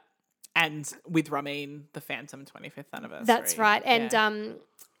 Yeah. And with Ramin, the Phantom 25th anniversary. That's right. And yeah.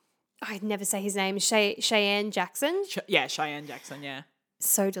 I'd never say his name. Cheyenne Jackson. Cheyenne Jackson, yeah.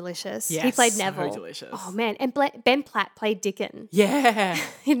 So delicious. He Yes, played so Neville. delicious. Oh, man. And Ben Platt played Dickon Yeah.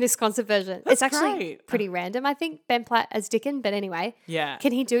 in this concert version. It's actually great. pretty random, I think, Ben Platt as Dickon. But anyway. Yeah.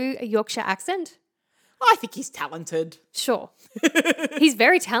 Can he do a Yorkshire accent? I think he's talented. Sure. He's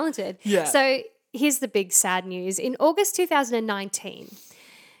very talented. Yeah. So here's the big sad news. In August 2019,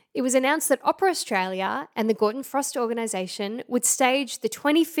 it was announced that Opera Australia and the Gordon Frost organisation would stage the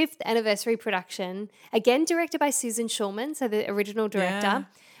 25th anniversary production, again directed by Susan Schulman, so the original director,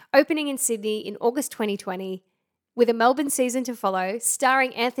 opening in Sydney in August 2020, with a Melbourne season to follow,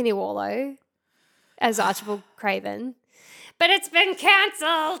 starring Anthony Warlow as Archibald Craven. But it's been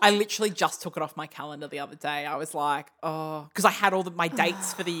cancelled. I literally just took it off my calendar the other day. I was like, oh, because I had all my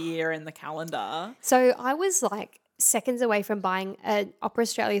dates for the year in the calendar. So I was like seconds away from buying an Opera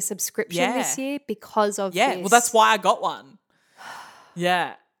Australia subscription this year because of Yeah, this. well, that's why I got one.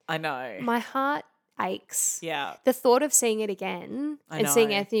 Yeah, I know. My heart aches. Yeah. The thought of seeing it again and know.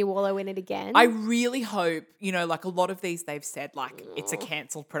 seeing Anthony Warlow in it again. I really hope, like a lot of these they've said like it's a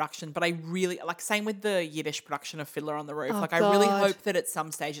cancelled production, but I really same with the Yiddish production of Fiddler on the Roof. I really God. hope that at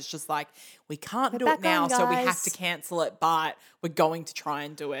some stage it's just like we can't do back it now, on, so we guys. have to cancel it, but we're going to try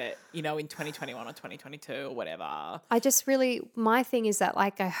and do it, in 2021 or 2022 or whatever. I just really, my thing is that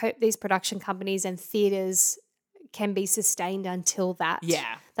I hope these production companies and theatres can be sustained until that. Yeah.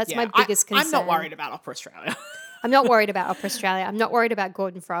 That's yeah. my biggest concern. I'm not worried about Opera Australia. I'm not worried about Opera Australia. I'm not worried about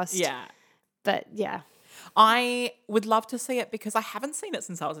Gordon Frost. Yeah. But yeah. I would love to see it because I haven't seen it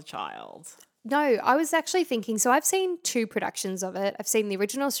since I was a child. No, I was actually thinking, so I've seen 2 productions of it. I've seen the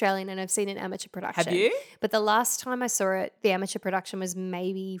original Australian and I've seen an amateur production. Have you? But the last time I saw it, the amateur production was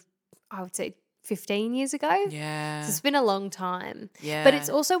maybe, I would say, 15 years ago. Yeah. So it's been a long time. Yeah. But it's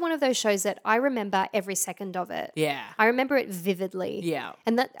also one of those shows that I remember every second of it. Yeah. I remember it vividly. Yeah.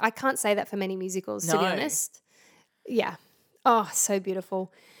 And that I can't say that for many musicals, to be No. honest. Yeah. Oh, so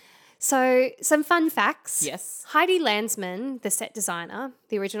beautiful. So some fun facts. Yes. Heidi Landsman, the set designer,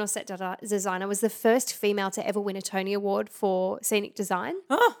 the original set designer, was the first female to ever win a Tony Award for scenic design.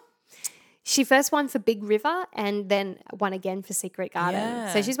 Oh. She first won for Big River and then won again for Secret Garden.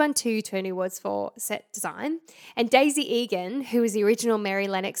 Yeah. So she's won 2 Tony Awards for set design. And Daisy Egan, who was the original Mary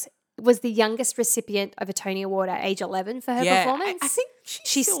Lennox, was the youngest recipient of a Tony Award at age 11 for her performance. I think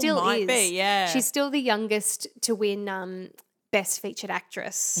she still might is. be, yeah. She's still the youngest to win Best Featured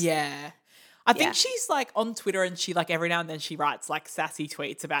Actress. Yeah. I think Yeah. she's on Twitter and she every now and then she writes sassy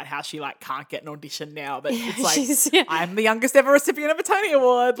tweets about how she can't get an audition now. But it's I'm the youngest ever recipient of a Tony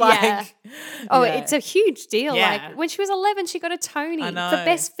Award. Yeah. Oh, yeah. it's a huge deal. Yeah. When she was 11, she got a Tony for know.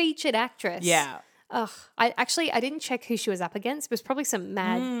 Best Featured Actress. Yeah. Ugh. I didn't check who she was up against. It was probably some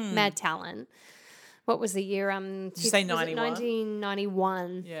mad talent. What was the year? Did you say 91?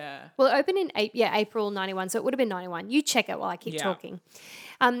 1991. Yeah. Well, it opened in April 91, so it would have been 91. You check it while I keep Yeah. talking.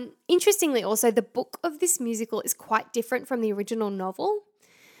 Interestingly, also, the book of this musical is quite different from the original novel.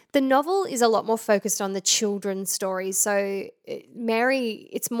 The novel is a lot more focused on the children's stories. So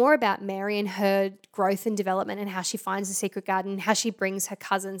it's more about Mary and her growth and development and how she finds the secret garden, how she brings her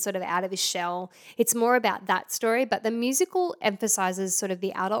cousin sort of out of his shell. It's more about that story, but the musical emphasizes sort of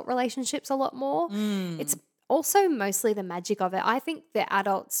the adult relationships a lot more. It's also mostly the magic of it. I think the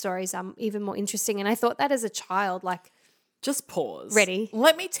adult stories are even more interesting. And I thought that as a child, Just pause. Ready?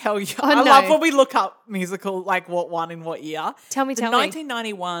 Let me tell you. Oh, I no. love when we look up musical, like what won in what year. Tell me. The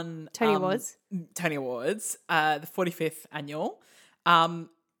 1991 Tony Awards. Tony Awards, the 45th annual.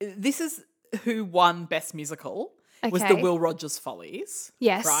 This is who won Best Musical. Was the Okay. Will Rogers Follies.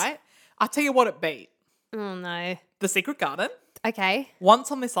 Yes. Right? I'll tell you what it beat. Oh, no. The Secret Garden, Okay. Once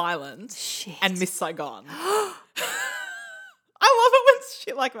on This Island, Shit. and Miss Saigon. I love it when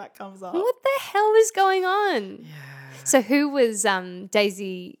shit like that comes up. What the hell is going on? So who was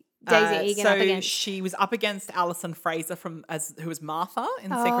Daisy Egan up against? She was up against Alison Fraser who was Martha in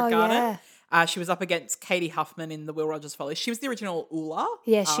The Oh, Secret Garden. yeah. She was up against Katie Huffman in The Will Rogers Follies. She was the original Ula.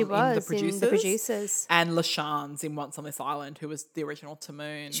 Yeah, she in was The in The Producers. And LaShans in Once on This Island, who was the original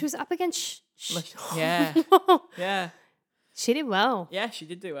Tamoon. She was up against. Yeah. Yeah. She did well. Yeah, she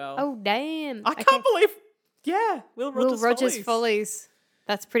did do well. Oh damn! I can't believe. Yeah, Will Rogers Follies.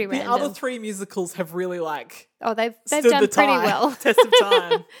 That's pretty The random. other three musicals have really they've stood done the pretty time, well. test of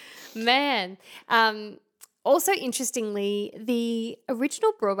time. Man. Also, interestingly, the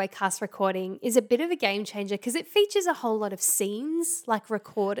original Broadway cast recording is a bit of a game changer because it features a whole lot of scenes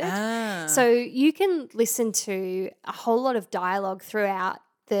recorded. So you can listen to a whole lot of dialogue throughout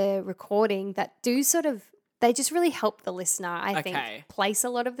the recording that do they just really help the listener, I think, place a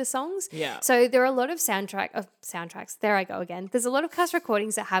lot of the songs. Yeah. So there are a lot of soundtracks. There I go again. There's a lot of cast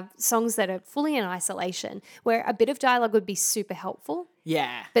recordings that have songs that are fully in isolation where a bit of dialogue would be super helpful.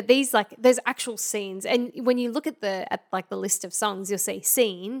 Yeah. But these there's actual scenes, and when you look at the list of songs, you'll see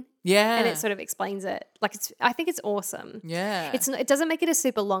scene, Yeah. and it sort of explains it. I think it's awesome. Yeah. It doesn't make it a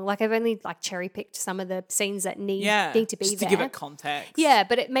super long. I've only cherry picked some of the scenes that need to be just there. to give it context. Yeah,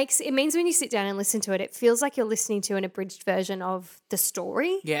 but it means when you sit down and listen to it, it feels like you're listening to an abridged version of the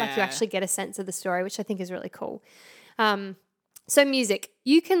story. Yeah. You actually get a sense of the story, which I think is really cool. So music,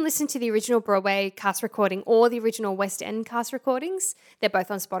 you can listen to the original Broadway cast recording or the original West End cast recordings. They're both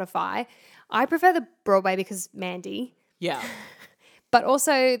on Spotify. I prefer the Broadway because Mandy, Yeah. but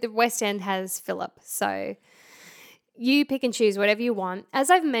also the West End has Philip. So you pick and choose whatever you want. As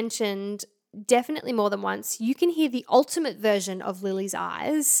I've mentioned definitely more than once, you can hear the ultimate version of Lily's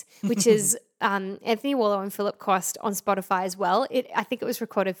Eyes, which is Anthony Wallow and Philip Cost on Spotify as well. I think it was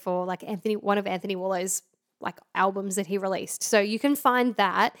recorded for one of Anthony Wallow's albums that he released. So you can find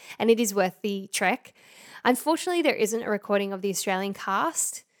that, and it is worth the trek. Unfortunately, there isn't a recording of the Australian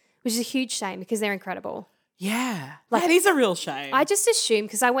cast, which is a huge shame because they're incredible. Yeah. That is a real shame. I just assumed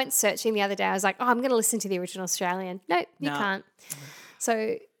because I went searching the other day, I was like, I'm going to listen to the original Australian. Nope, you can't.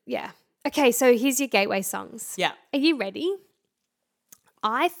 So, yeah. Okay, so here's your gateway songs. Yeah. Are you ready?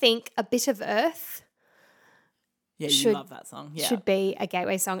 I think A Bit of Earth Yeah, you love that song. Yeah. should be a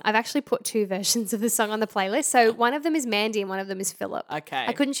gateway song. I've actually put two versions of the song on the playlist. So one of them is Mandy and one of them is Philip. Okay.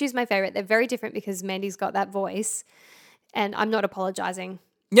 I couldn't choose my favorite. They're very different because Mandy's got that voice, and I'm not apologizing.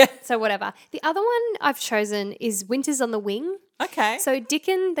 Yeah. So whatever. The other one I've chosen is Winters on the Wing. Okay. So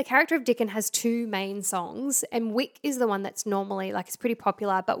Dickon, the character of Dickon, has two main songs, and Wick is the one that's normally it's pretty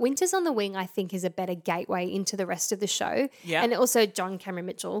popular. But Winters on the Wing, I think, is a better gateway into the rest of the show. Yeah. And also John Cameron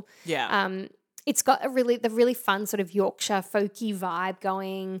Mitchell. Yeah. It's got the really fun sort of Yorkshire folky vibe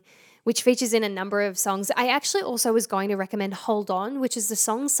going, which features in a number of songs. I actually also was going to recommend Hold On, which is the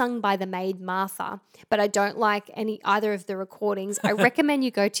song sung by the maid Martha, but I don't like either of the recordings. I recommend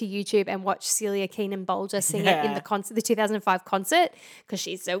you go to YouTube and watch Celia Keenan Bolger sing it in the 2005 concert because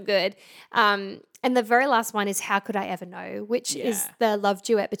she's so good. And the very last one is How Could I Ever Know, which is the love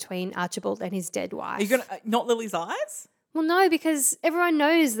duet between Archibald and his dead wife. Are you going to, not Lily's Eyes? Well, no, because everyone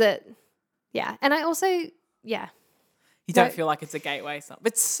knows that, and I also, You don't feel like it's a gateway song.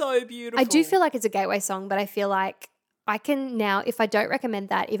 It's so beautiful. I do feel like it's a gateway song, but I feel like I can now, if I don't recommend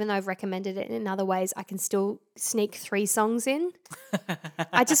that, even though I've recommended it in other ways, I can still sneak 3 songs in.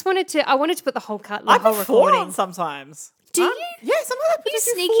 I wanted to put the whole cut, the whole recording. On sometimes. Do you? Yeah, sometimes I put You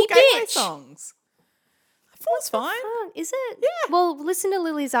full sneaky gateway bitch. songs. Four's fine. Oh, is it? Yeah. Well, listen to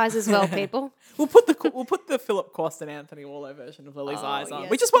Lily's Eyes as well, people. We'll put the Philip Cost and Anthony Wallow version of Lily's Eyes on.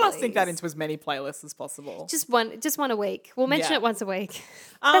 yes, We just want to sink that please. into as many playlists as possible. Just one a week. We'll mention Yeah. it once a week.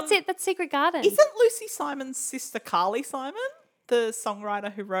 That's it. That's Secret Garden. Isn't Lucy Simon's sister Carly Simon the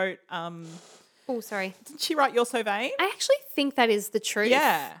songwriter who wrote? Oh, sorry. Didn't she write You're So Vain? I actually think that is the truth.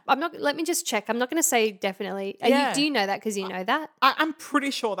 Yeah. Let me just check. I'm not going to say definitely. Yeah. Do you know that because you know that? I'm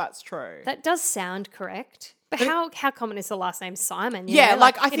pretty sure that's true. That does sound correct. But how common is the last name Simon? you Yeah, know?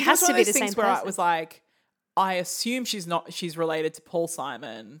 I think it has it's to one be of the those same things where person. I was like, I assume she's related to Paul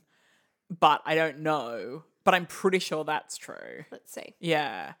Simon, but I don't know. But I'm pretty sure that's true. Let's see.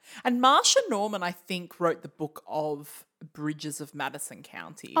 Yeah. And Marsha Norman, I think, wrote the book of Bridges of Madison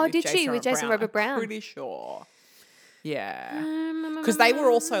County. Oh, did she? With Jason Robert Brown. I'm pretty sure. Yeah. Because they were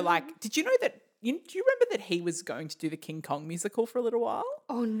also like, did you know that, do you remember that he was going to do the King Kong musical for a little while?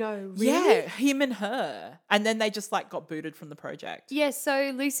 Oh, no, really? Yeah, him and her. And then they just like got booted from the project. Yeah,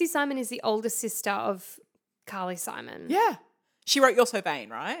 so Lucy Simon is the older sister of Carly Simon. Yeah. She wrote You're So Vain,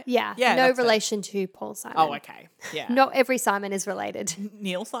 right? Yeah, Yeah. no that's it. relation to Paul Simon. Oh, okay. Yeah. Not every Simon is related.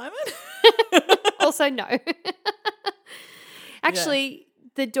 Neil Simon? Also, no. Actually,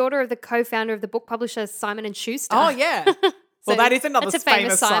 the daughter of the co-founder of the book publisher Simon and Schuster. Oh, yeah. Well, that is another that's a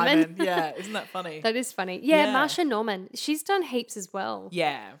famous Simon. Simon. Yeah, isn't that funny? That is funny. Yeah, Yeah. Marsha Norman. She's done heaps as well.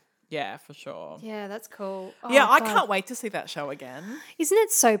 Yeah, for sure. Yeah, that's cool. Oh, Yeah, I God. can't wait to see that show again. Isn't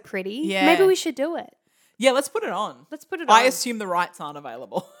it so pretty? Yeah. Maybe we should do it. Yeah, let's put it on. Let's put it on. I assume the rights aren't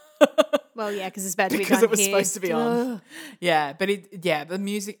available. Well, yeah, because it's about to be Because done it was here. supposed to be on. Yeah, but the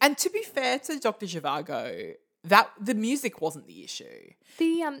music. And to be fair to Dr. Zhivago, the music wasn't the issue.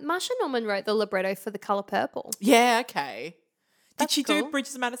 The Marsha Norman wrote the libretto for The Color Purple. Yeah, okay. Did That's she do cool.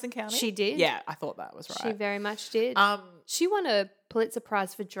 Bridges of Madison County? She did. Yeah, I thought that was She right. very much did. She won a Pulitzer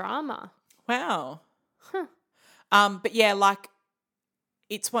Prize for drama. Wow. But yeah, like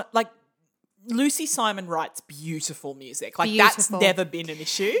it's what like Lucy Simon writes beautiful music. Like Beautiful. that's never been an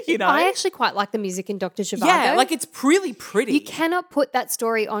issue, you know? I actually quite like the music in Dr. Zhivago. Yeah, like it's really pretty. you cannot put that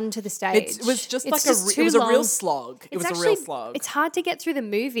story onto the stage. It was just It's like just it was too a real long. slog. It It's was a real actually- slog. It's hard to get through the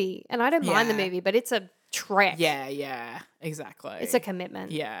movie, and I don't mind the Yeah. movie, but it's a trek. Yeah, exactly. It's a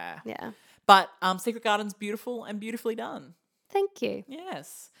commitment. yeah. Yeah. But Secret Garden's beautiful and beautifully done. Thank you.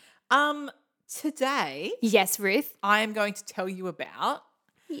 Yes. Today Yes, Ruth. I am going to tell you about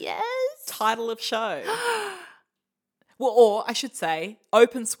Yes. title of show. Well, or I should say,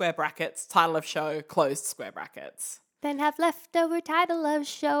 open square brackets, title of show, closed square brackets. Then have leftover title of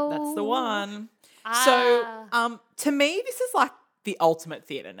show. That's the one. Ah. So, to me, this is like the ultimate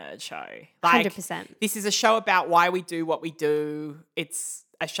theatre nerd show. Like, 100%. this is a show about why we do what we do. It's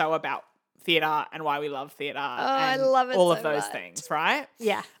a show about theatre and why we love theatre. Oh, I love it all so of those much. things, right?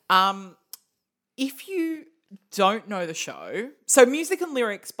 Yeah. If you don't know the show, so music and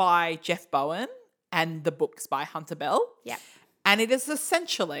lyrics by Jeff Bowen and the books by Hunter Bell. Yeah. And it is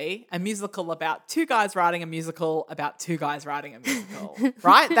essentially a musical about two guys writing a musical about two guys writing a musical,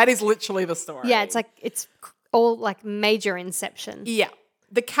 right? That is literally the story. Yeah, it's all like major Inception. Yeah.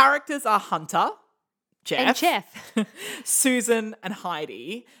 The characters are Hunter, Jeff, And Jeff. Susan, and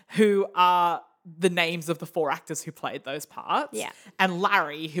Heidi, who are the names of the four actors who played those parts. Yeah. And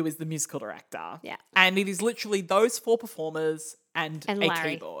Larry, who is the musical director. Yeah. And it is literally those four performers and a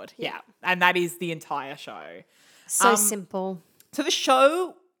Larry. keyboard. Yeah. And that is the entire show. So simple. So the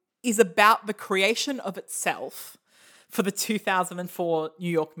show is about the creation of itself for the 2004 New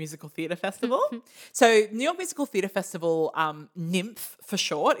York Musical Theatre Festival. So New York Musical Theatre Festival, NYMF for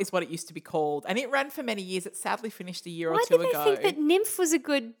short, is what it used to be called. And it ran for many years. It sadly finished a year or Why two did ago. they think that NYMF was a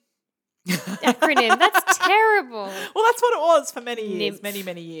good acronym? That's terrible. Well, that's what it was for many years, NYMF.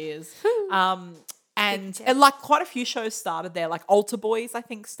 many years. And like quite a few shows started there. Like Altar Boys, I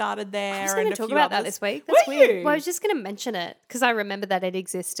think, started there. I was and going a to talk few about that others. this week. That's Were weird. you? Well, I was just going to mention it because I remember that it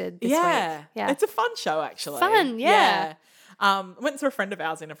existed this Yeah. week. Yeah. It's a fun show, actually. Fun, yeah. I went to a friend of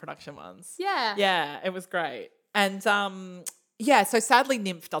ours in a production once. Yeah. Yeah, it was great. And yeah, so sadly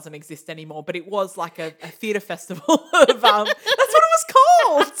NYMF doesn't exist anymore, but it was like a theatre festival of that's what it was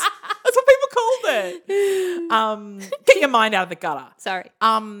called. That's what people called it. Get your mind out of the gutter. Sorry.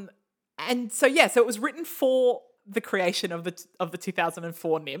 And so yeah, so it was written for the creation of the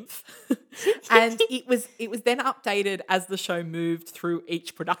 2004 NYMF, and it was then updated as the show moved through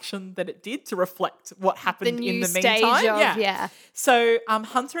each production that it did to reflect what happened The new in the stage meantime. of, yeah. So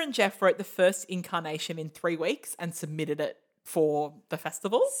Hunter and Jeff wrote the first incarnation in 3 weeks and submitted it for the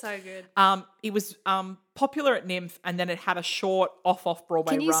festival. So good. It was popular at NYMF, and then it had a short off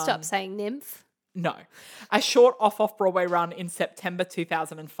Broadway Can you run. stop saying nymph? No. A short off Broadway run in September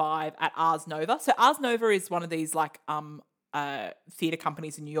 2005 at Ars Nova. So Ars Nova is one of these like theatre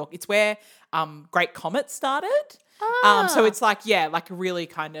companies in New York. It's where Great Comet started. So it's like, yeah, like a really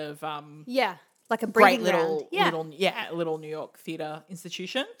kind of Yeah. Like a great breeding ground. little New York theatre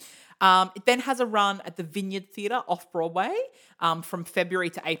institution. It then has a run at the Vineyard Theatre off Broadway from February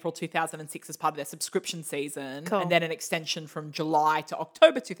to April 2006 as part of their subscription season. Cool. And then an extension from July to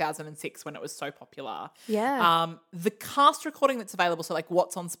October 2006 when it was so popular. Yeah. The cast recording that's available, so like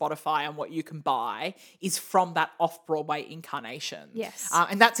what's on Spotify and what you can buy, is from that off Broadway incarnation. Yes.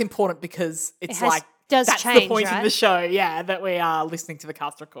 And that's important because it's does that's the change, point in right? the show, yeah, that we are listening to the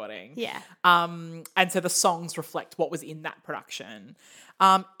cast recording. Yeah. And so the songs reflect what was in that production.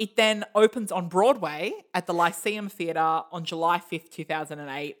 It then opens on Broadway at the Lyceum Theatre on July 5th,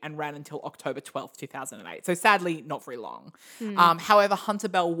 2008 and ran until October 12th, 2008. So sadly, not very long. However, Hunter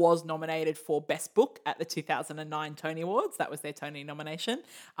Bell was nominated for Best Book at the 2009 Tony Awards. That was their Tony nomination.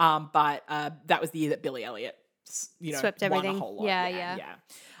 But that was the year that Billy Elliot, Swept won everything. a whole lot.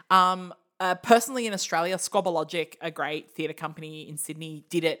 Yeah. Personally, in Australia, Squabberlogic, a great theatre company in Sydney,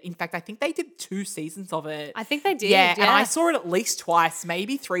 did it. In fact, I think they did 2 seasons of it. I think they did. Yeah, and I saw it at least twice,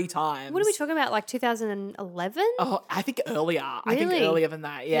 maybe 3 times. What are we talking about? Like 2011? Oh, I think earlier. I think Really? earlier than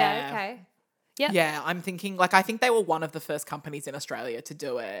that. Yeah. Yeah, okay. Yep. Yeah, I'm thinking, like, I think they were one of the first companies in Australia to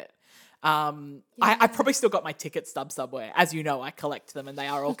do it. I've probably still got my ticket stubs somewhere. As you know, I collect them and they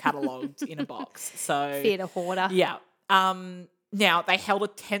are all catalogued in a box. So Theatre hoarder. yeah. Now, they held a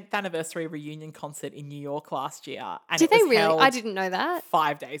 10th anniversary reunion concert in New York last year. And Did it was they really? held I didn't know that.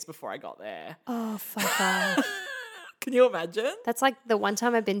 5 days before I got there. Oh, fuck off. Can you imagine? That's like the one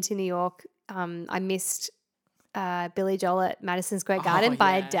time I've been to New York, I missed Billy Joel at Madison Square Garden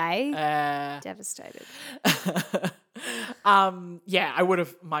by a day. Devastated. Yeah, I would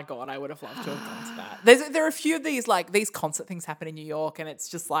have. My God, I would have loved to have gone to that. There are a few of these these concert things happen in New York, and it's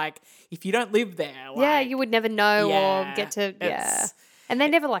just like if you don't live there, Yeah, you would never know yeah, or get to. Yeah, it's- and they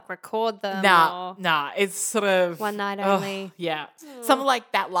never like record them. Nah, it's sort of One night only. Yeah, something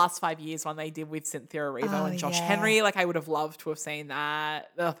like that last 5 years one they did with Cynthia Erivo and Josh yeah. Henry. Like I would have loved to have seen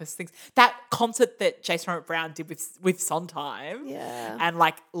that. There's things that concert that Jason Robert Brown did with Sondheim. Yeah. and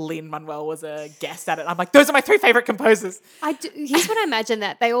like Lin-Manuel was a guest at it. I'm like, those are my 3 favorite composers. Here's what I imagine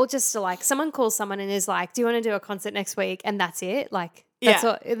that they all just are like, someone calls someone and is like, do you want to do a concert next week? And that's it. Like, that's Yeah.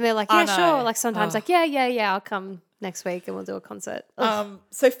 what, and they're like, I yeah, know. sure. Like sometimes like, yeah, I'll come next week and we'll do a concert. Ugh.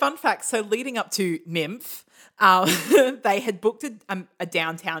 So fun fact, so leading up to Nymph, they had booked a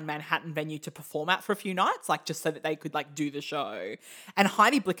downtown Manhattan venue to perform at for a few nights, like just so that they could like do the show. And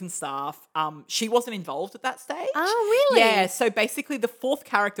Heidi Blickenstaff, she wasn't involved at that stage. Oh, really? Yeah, so basically the 4th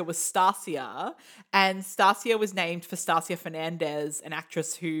character was Stasia, and Stasia was named for Stasia Fernandez, an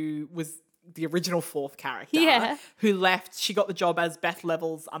actress who was the original 4th character, Yeah. who left. She got the job as Beth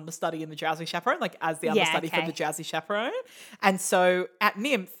Level's understudy in The Drowsy Chaperone, like as the understudy for okay. The Drowsy Chaperone. And so at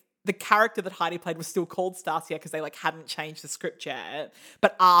Nymph, the character that Heidi played was still called Stasia because they like hadn't changed the script yet.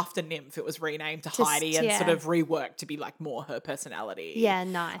 But after Nymph, it was renamed to Heidi and sort of reworked to be like more her personality. Yeah,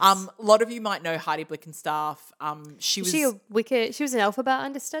 nice. A lot of you might know Heidi Blickenstaff. She was she a Wicked? She was an Elphaba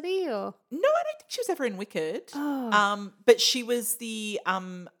understudy, or no, I don't think she was ever in Wicked. But she was the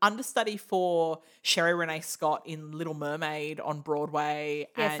understudy for Sherry Renee Scott in Little Mermaid on Broadway.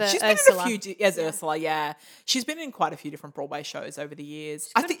 Yeah, And for she's Ursula. been in a few, Ursula, yeah. She's been in quite a few different Broadway shows over the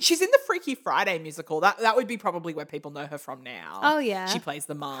years. I think she's in the Freaky Friday musical. That would be probably where people know her from now. Oh, yeah. She plays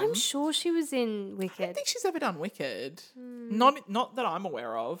the mum. I'm sure she was in I Wicked. don't think she's ever done Wicked. Hmm. Not that I'm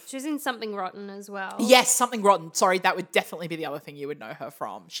aware of. She was in Something Rotten as well. Yes, Something Rotten. Sorry, that would definitely be the other thing you would know her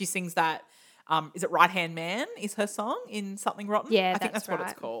from. She sings that, is it Right Hand Man is her song in Something Rotten? Yeah, I think that's that's what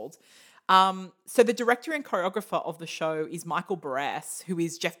right. it's called. So the director and choreographer of the show is Michael Barres, who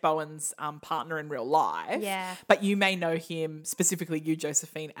is Jeff Bowen's partner in real life. Yeah. But you may know him, specifically you,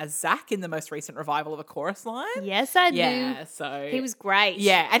 Josephine, as Zach in the most recent revival of A Chorus Line. Yes, I do. Yeah, so... He was great.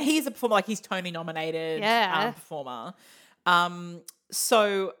 Yeah, and he's a performer, like he's Tony nominated performer.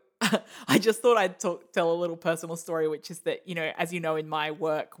 So I just thought I'd tell a little personal story, which is that, as you know, in my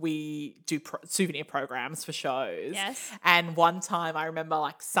work, we do souvenir programs for shows. Yes. And one time I remember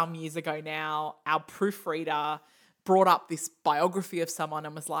like some years ago now, our proofreader brought up this biography of someone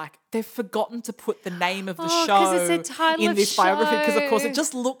and was like, they've forgotten to put the name of the show 'cause it's a title in of this biography. Because of course show. it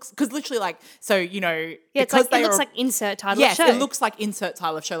just looks, because literally like, so, Yeah, it's like, it looks like insert title yes, of show. it looks like insert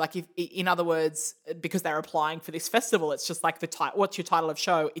title of show. Like, if, in other words, because they're applying for this festival, it's just like what's your title of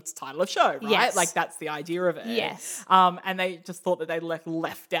show? It's title of show, right? Yes. Like that's the idea of it. Yes. And they just thought that they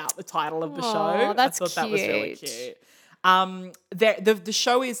left out the title of the show. That's I thought that was really cute. cute. The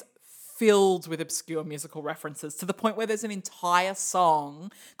show is filled with obscure musical references to the point where there's an entire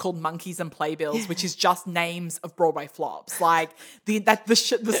song called Monkeys and Playbills, which is just names of Broadway flops. Like the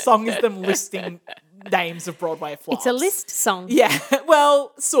song is them listing names of Broadway flops. It's a list song. Yeah,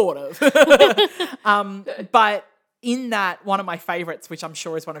 well, sort of. But in that, one of my favorites, which I'm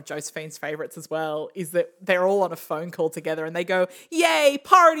sure is one of Josephine's favorites as well, is that they're all on a phone call together and they go, "Yay,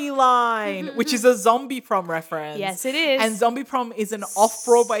 party line," which is a Zombie Prom reference. Yes, it is. And Zombie Prom is an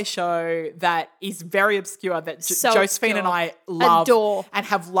off-Broadway show that is very obscure that So Josephine obscure. and I love Adore. and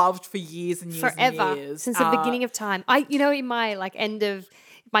have loved for years and years Forever. and years. Since the beginning of time. In my end of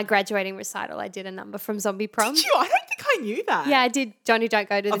my graduating recital, I did a number from Zombie Prom. Did you? I don't think I knew that. Yeah, I did. Johnny Don't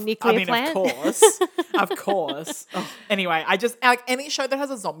Go to the nuclear plant. Of course. Of course. Oh, anyway, I just, like, any show that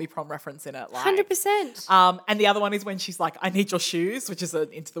has a zombie prom reference in it. Like, 100%. And the other one is when she's like, I need your shoes, which is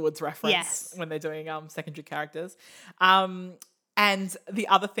an Into the Woods reference Yes. when they're doing secondary characters. And the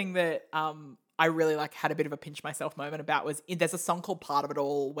other thing that I really like had a bit of a pinch myself moment about was there's a song called Part of It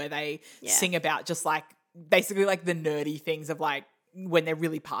All where they sing about just like basically like the nerdy things of like when they're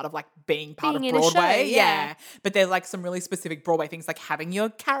really part of like being part Being of in a show, Broadway. yeah. But there's like some really specific Broadway things like having your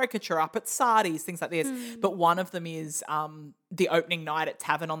caricature up at Sardi's, things like this. But one of them is the opening night at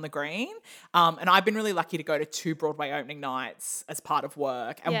Tavern on the Green. And I've been really lucky to go to 2 Broadway opening nights as part of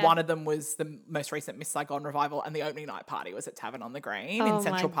work. And one of them was the most recent Miss Saigon revival, and the opening night party was at Tavern on the Green in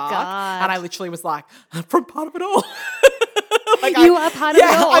Central Park. God. And I literally was like, from Part of It All. Like You are part of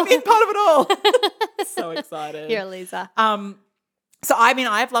it all. I'm in Part of It All. So excited. You're a loser. So, I mean,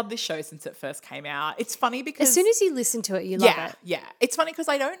 I've loved this show since it first came out. It's funny because... As soon as you listen to it, you love it. Yeah. It's funny because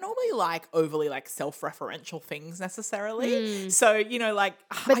I don't normally like overly like self-referential things necessarily. So, you know, like...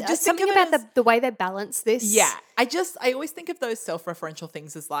 But I just something think of about it as, the way they balance this. Yeah. I always think of those self-referential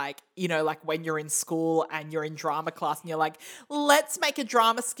things as like, you know, like when you're in school and you're in drama class and you're like, let's make a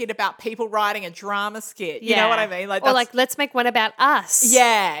drama skit about people writing a drama skit. You know what I mean? Like, or like, let's make one about us.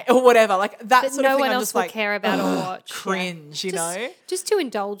 yeah, or whatever. Like that That sort no of thing. one I'm else just will like, care about or watch. cringe, you know? Just too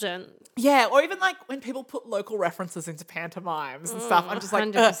indulgent. Yeah, or even like when people put local references into pantomimes and stuff, I'm just like,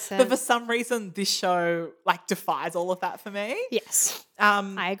 ugh. 100%. But for some reason, this show like defies all of that for me. Yes.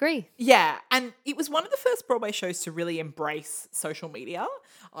 I agree. Yeah, and it was one of the first Broadway shows to really embrace social media,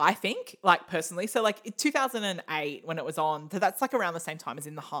 I think, like personally. So like in 2008 when it was on, so that's like around the same time as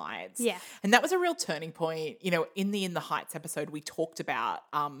In the Heights. Yeah. And that was a real turning point. You know, in the Heights episode, we talked about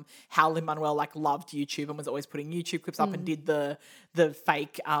how Lin-Manuel like loved YouTube and was always putting YouTube clips up and did the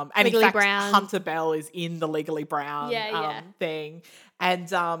fake and Legally in fact Brown. Hunter Bell is in the Legally Brown thing. And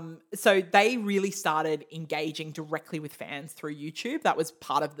so they really started engaging directly with fans through YouTube. That was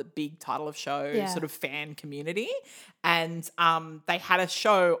part of the big Title of Show sort of fan community. And they had a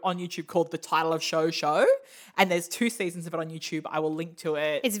show on YouTube called The Title of Show Show. And there's 2 seasons of it on YouTube. I will link to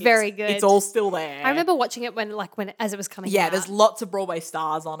it. It's very good. It's all still there. I remember watching it when as it was coming out. Yeah, there's lots of Broadway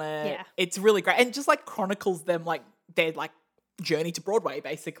stars on it. Yeah. It's really great. And just like chronicles them like their like journey to Broadway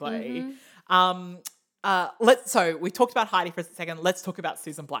basically. So we talked about Heidi for a second. Let's talk about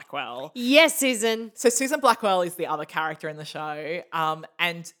Susan Blackwell. Yes, Susan. So Susan Blackwell is the other character in the show.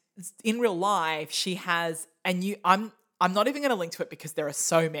 And in real life, she has I'm not even going to link to it because there are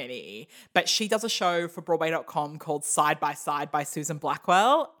so many, but she does a show for Broadway.com called Side by Side by Susan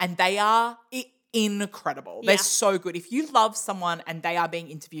Blackwell, and they are incredible. They're so good. If you love someone and they are being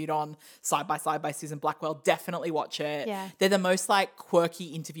interviewed on Side by Side by Susan Blackwell, definitely watch it. Yeah. They're the most like quirky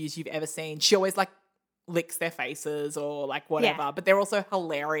interviews you've ever seen. She always like licks their faces or like whatever, but they're also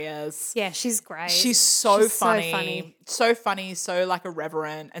hilarious. Yeah, she's great. She's so funny. So funny. So funny, so like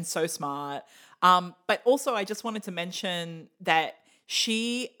irreverent and so smart. But also I just wanted to mention that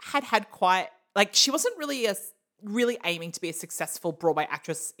she had quite, like she wasn't really aiming to be a successful Broadway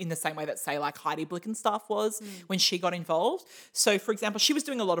actress in the same way that say like Heidi Blickenstaff was when she got involved. So for example, she was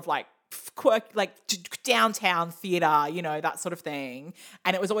doing a lot of like downtown theatre, you know, that sort of thing.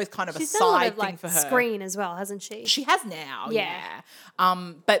 And it was always kind of She's a done a lot side of, thing like, for her. Screen as well, hasn't she? She has now, Yeah.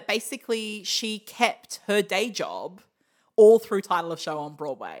 But basically she kept her day job all through Title of Show on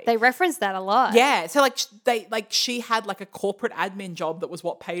Broadway. They reference that a lot. Yeah, so she had like a corporate admin job that was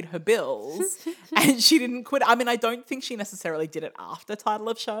what paid her bills, and she didn't quit. I mean, I don't think she necessarily did it after Title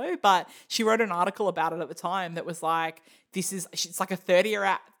of Show, but she wrote an article about it at the time that was like, it's like a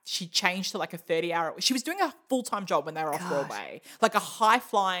 30-year. She changed to like a 30-hour. She was doing a full-time job when they were off Broadway, like a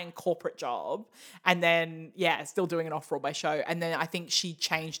high-flying corporate job, and then still doing an off-Broadway show. And then I think she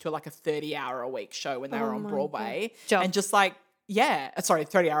changed to like a 30-hour-a-week show when they were on Broadway, and just like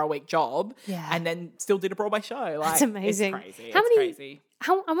 30-hour-a-week job, and then still did a Broadway show. Like, That's amazing. It's crazy. Crazy.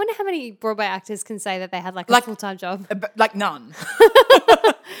 I wonder how many Broadway actors can say that they had like a full-time job. Like none.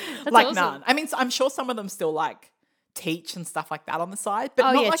 Like awesome. none. I mean, I'm sure some of them still like teach and stuff like that on the side,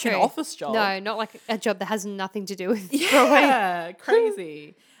 but not like true. an office job. No, not like a job that has nothing to do with Broadway. Yeah,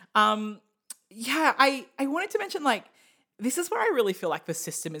 crazy. I wanted to mention like this is where I really feel like the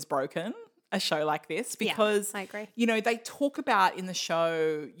system is broken. A show like this because I agree. You know, they talk about in the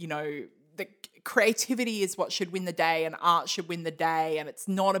show, you know, the creativity is what should win the day and art should win the day, and it's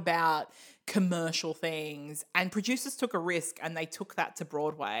not about commercial things. And producers took a risk and they took that to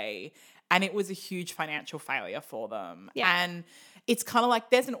Broadway, and it was a huge financial failure for them. Yeah. And it's kind of like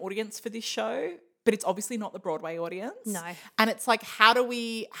there's an audience for this show, but it's obviously not the Broadway audience. No. And it's like, how do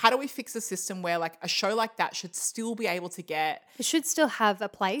we fix a system where like a show like that should still be able to get, It should still have a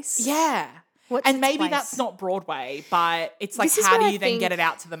place. yeah. What's And its maybe place? that's not Broadway, but it's like, This is how do where I you then get think- it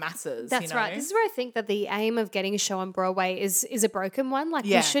out to the masses? That's you know? right. This is where I think that the aim of getting a show on Broadway is a broken one. Like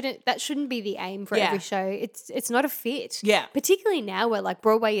Yeah. that shouldn't be the aim for Yeah. every show. It's not a fit. Yeah. Particularly now where like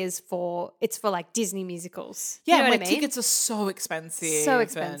Broadway is for like Disney musicals. Yeah, You know where what I mean? tickets are so expensive. So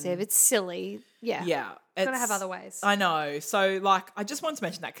expensive. and- It's silly. Yeah. yeah. Gotta have it's- other ways. I know. So like, I just wanted to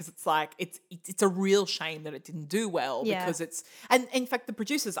mention that because it's like, it's a real shame that it didn't do well Yeah. because and in fact, the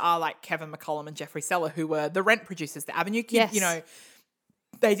producers are like Kevin McCollum and Jeffrey Seller, who were the Rent producers, the Avenue Kid, Yes. you know,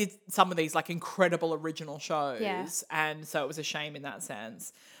 they did some of these like incredible original shows. Yeah. And so it was a shame in that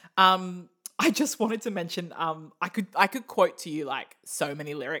sense. I just wanted to mention, I could quote to you like so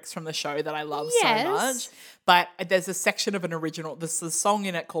many lyrics from the show that I love Yes. so much. But there's a section of there's a song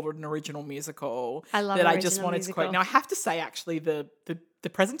in it called an original musical I love that I just original wanted musical. to quote. Now I have to say actually the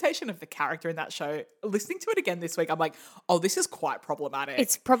presentation of the character in that show, listening to it again this week, I'm like, oh, this is quite problematic.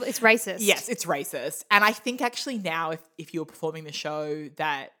 It's racist. Yes, it's racist. And I think actually now if you were performing the show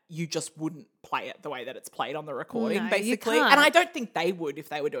that you just wouldn't play it the way that it's played on the recording, No, you basically. can't. And I don't think they would if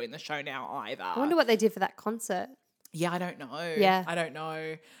they were doing the show now either. I wonder what they did for that concert. Yeah, I don't know. Yeah. I don't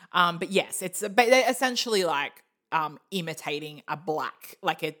know. But yes, but they're essentially like imitating a black,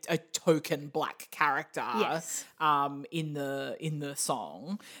 like a token black character Yes. in the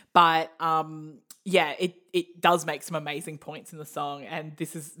song. But yeah, it does make some amazing points in the song, and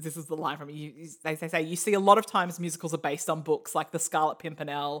this is the line from it. They say you see a lot of times musicals are based on books like The Scarlet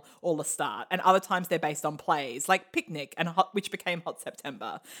Pimpernel or Lestat, and other times they're based on plays like Picnic and which became Hot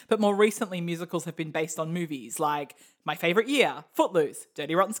September. But more recently, musicals have been based on movies like My Favorite Year, Footloose,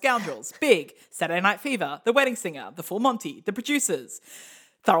 Dirty Rotten Scoundrels, Big, Saturday Night Fever, The Wedding Singer, The Full Monty, The Producers,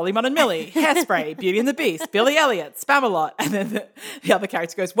 Thoroughly Mud and Millie, Hairspray, Beauty and the Beast, Billy Elliot, Spamalot. And then the other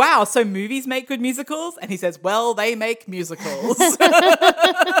character goes, wow, so movies make good musicals? And he says, well, they make musicals.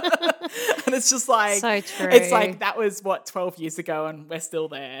 And it's just like, So true. it's like, that was 12 years ago and we're still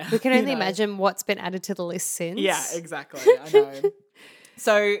there. We can you only know? imagine what's been added to the list since. Yeah, exactly. I know.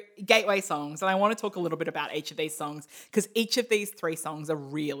 So, gateway songs, and I want to talk a little bit about each of these songs because each of these 3 songs are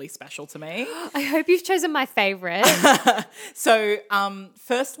really special to me. I hope you've chosen my favorite. So,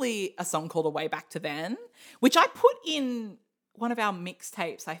 firstly, a song called "Away Back to Then," which I put in one of our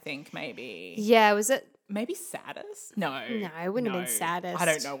mixtapes, I think, maybe. Yeah, was it? Maybe Saddest? No. No, it wouldn't have been Saddest. I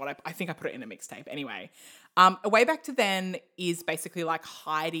don't know what I think I put it in a mixtape. Anyway, "Away Back to Then" is basically like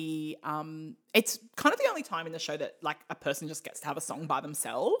Heidi. It's kind of the only time in the show that like a person just gets to have a song by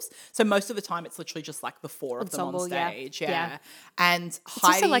themselves. So most of the time it's literally just like the 4 of them on Ensemble, yeah. stage. Yeah. And It's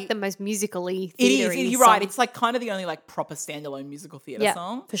Heidi, also like the most musically it is, theatery you're right. song. It's like kind of the only like proper standalone musical theatre Yeah,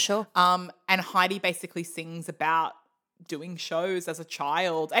 song. for sure. And Heidi basically sings about doing shows as a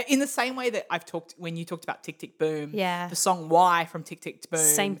child in the same way that when you talked about Tick Tick Boom. Yeah. The song Why from Tick Tick Boom.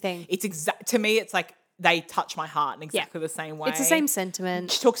 Same thing. It's to me, it's like they touch my heart in exactly the same way. It's the same sentiment.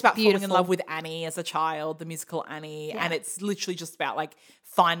 She talks about falling in Beautiful. love with Annie as a child, the musical Annie, Yeah. and it's literally just about like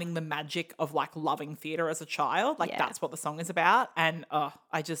finding the magic of like loving theater as a child. Like Yeah. that's what the song is about. And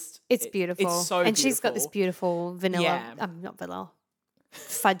It's beautiful. It's so and she's got this beautiful. beautiful vanilla, Yeah. not vanilla,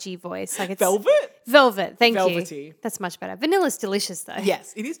 fudgy voice. Like it's Velvet? Velvet. Thank Velvety. you. That's much better. Vanilla's delicious though.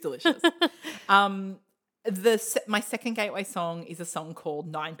 Yes, it is delicious. My second gateway song is a song called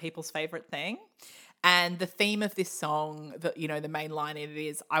Nine People's Favorite Thing. And the theme of this song, the main line in it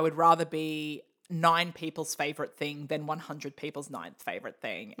is, I would rather be 9 people's favorite thing than 100 people's 9th favorite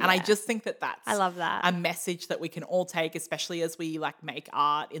thing. And I Yeah. just think that that's I love that. a message that we can all take, especially as we like make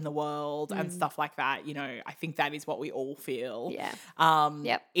art in the world and stuff like that. I think that is what we all feel. Yeah.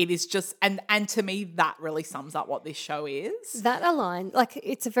 Yep. It is just, and to me, that really sums up what this show is. That align, like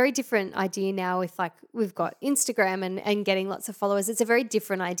it's a very different idea now with like we've got Instagram and getting lots of followers. It's a very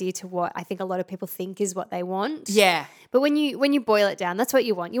different idea to what I think a lot of people think is what they want. Yeah. But when you boil it down, that's what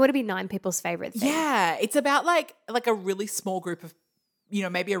you want. You want to be 9 people's favorite thing. Yeah, it's about like a really small group of,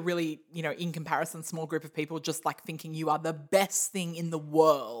 maybe a really, in comparison, small group of people just like thinking you are the best thing in the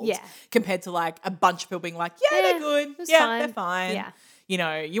world. Yeah. Compared to like a bunch of people being like, yeah, they're good. it was Yeah, fine. they're fine.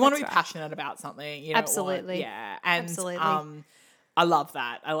 Yeah. You want to be That's right. passionate about something. Absolutely. Yeah. And Absolutely. I love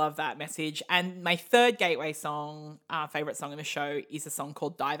that. I love that message. And my third gateway song, favorite song in the show, is a song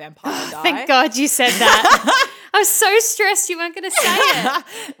called Die Vampire Die. Thank God you said that. I was so stressed you weren't going to say it.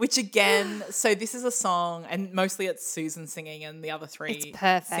 Which again, so this is a song, and mostly it's Susan singing and the other 3 It's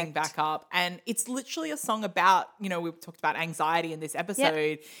perfect. sing back up. And it's literally a song about, we talked about anxiety in this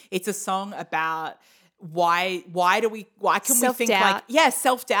episode. It's a song about why can we think Self-doubt. like,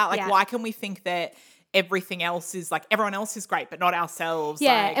 self-doubt. Like, Yeah. why can we think that everything else is like, everyone else is great, but not ourselves?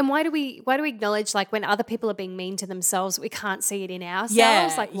 Yeah, Like, and why do we acknowledge, like, when other people are being mean to themselves, we can't see it in ourselves?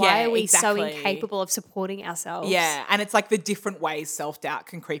 Yeah, Like, why yeah, are we so exactly. incapable of supporting ourselves? yeah, and it's like the different ways self-doubt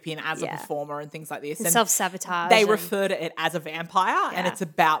can creep in as a Yeah. performer and things like this. And And self-sabotage. they and- refer to it as a vampire, and Yeah. it's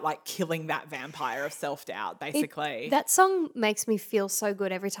about like killing that vampire of self-doubt, basically. That song makes me feel so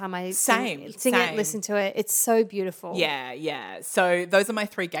good every time I sing it, Same. listen to it. It's so beautiful. Yeah. So those are my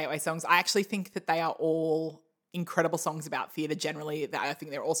 3 gateway songs. I actually think that they are all incredible songs about theatre generally. That I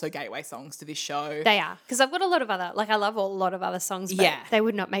think they're also gateway songs to this show. They are. Because I've got a lot of other, like, I love a lot of other songs, but Yeah. they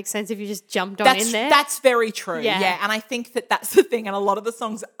would not make sense if you just jumped on in there. That's very true. Yeah. Yeah. And I think that that's the thing. And a lot of the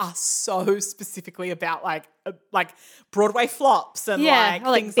songs are so specifically about like Broadway flops and like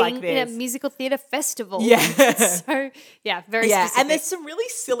or things being like in a this. musical theatre festival. Yeah. So, yeah, very Yeah. specific. And there's some really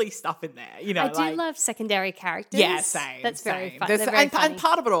silly stuff in there. You know, I do like, love secondary characters. yeah, same. That's very same. fun. There's- They're very and funny.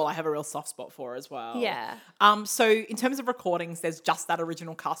 part of it all I have a real soft spot for as well. Yeah. So in terms of recordings, there's just that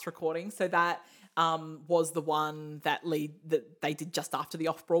original cast recording. So that was the one that they did just after the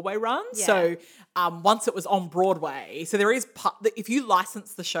off-Broadway run. Yeah. So once it was on Broadway, so there is if you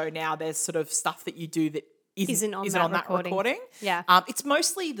license the show now, there's sort of stuff that you do that isn't on that recording. Yeah. It's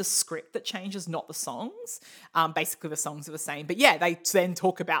mostly the script that changes, not the songs. Basically the songs are the same. But yeah, they then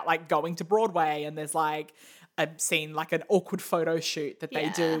talk about like going to Broadway, and there's like a scene, like an awkward photo shoot that they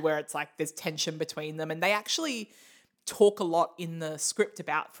Yeah. do where it's like there's tension between them, and they actually talk a lot in the script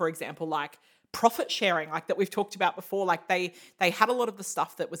about, for example, like profit sharing, like that we've talked about before. Like they had a lot of the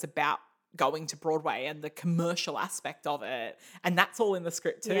stuff that was about going to Broadway and the commercial aspect of it, and that's all in the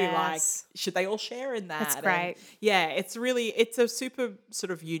script too. Yes. Like, should they all share in that? That's And great. yeah, it's a super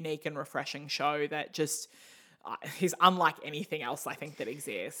sort of unique and refreshing show that just is unlike anything else I think that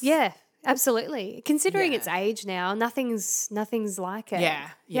exists. Yeah, absolutely. Considering Yeah. its age now, nothing's like it.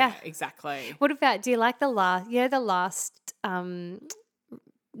 Yeah, exactly. What about, do you like the last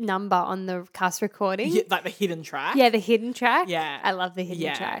number on the cast recording? Yeah, like the hidden track. Yeah, the hidden track. Yeah. I love the hidden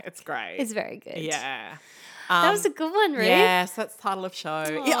Yeah, track. it's great. It's very good. Yeah. That was a good one, Ruth. Yes, that's title of show.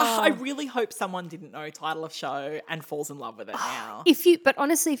 Yeah, Aw. I really hope someone didn't know title of show and falls in love with it now. But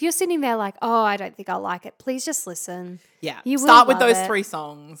honestly, if you're sitting there like, oh, I don't think I'll like it, please just listen. Yeah, You will start with love those it. 3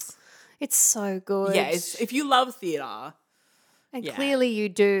 songs. It's so good. Yeah, if you love theatre, and yeah. clearly you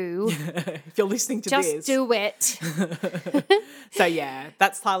do. if you're listening to Just this, do it. So yeah,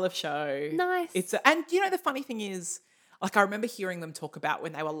 that's title of show. Nice. And you know the funny thing is, like, I remember hearing them talk about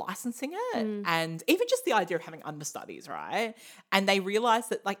when they were licensing it, and even just the idea of having understudies, right? And they realized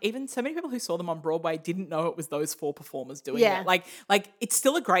that, like, even so many people who saw them on Broadway didn't know it was those 4 performers doing Yeah. it. Like it's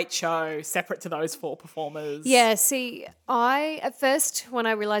still a great show separate to those 4 performers. Yeah, see, at first, when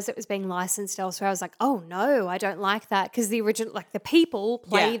I realized it was being licensed elsewhere, I was like, oh no, I don't like that, because the original, like, the people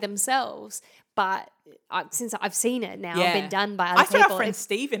play Yeah. themselves. But since I've seen it now, Yeah. been done by other I saw people, our friend it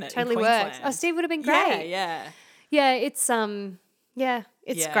Steve in it. totally in works. Queensland. Oh, Steve would have been Yeah, great. yeah. Yeah, it's Yeah.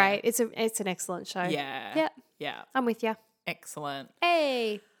 great. It's an excellent show. Yeah. Yeah, Yeah. I'm with you. Excellent.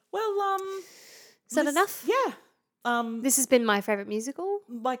 Hey, Well, is that enough? Yeah. This has been my favorite musical.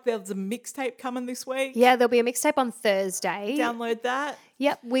 Like there's a mixtape coming this week. Yeah, there'll be a mixtape on Thursday. Download that.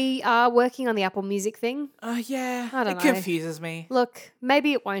 Yep, we are working on the Apple Music thing. Yeah. I don't it know. confuses me. Look,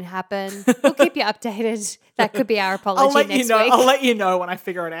 maybe it won't happen. We'll keep you updated. That could be our apology next week. I'll let you know when I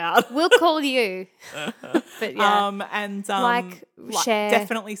figure it out. We'll call you. But yeah, Like, share.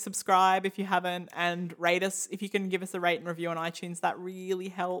 definitely subscribe if you haven't, and rate us. If you can give us a rate and review on iTunes, that really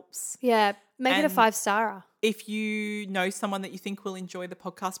helps. yeah, make it a and- 5-star. If you know someone that you think will enjoy the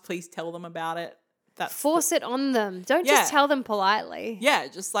podcast, please tell them about it. That's Force it on them. Don't Yeah. just tell them politely. yeah,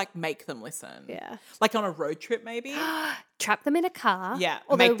 just like make them listen. Yeah. Like on a road trip, maybe. Trap them in a car. Yeah,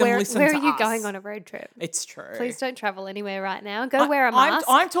 Although make them where listen are to you us. going on a road trip? It's true. Please don't travel anywhere right now. Go wear a mask.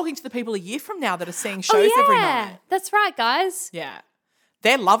 I'm talking to the people a year from now that are seeing Oh, shows every yeah. night. That's right, guys. Yeah.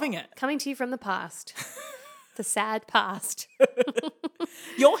 They're loving it. Coming to you from the past. The sad past.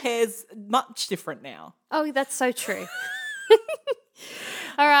 Your hair's much different now. Oh, that's so true.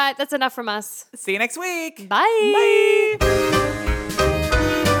 All right, that's enough from us. See you next week. Bye. Bye.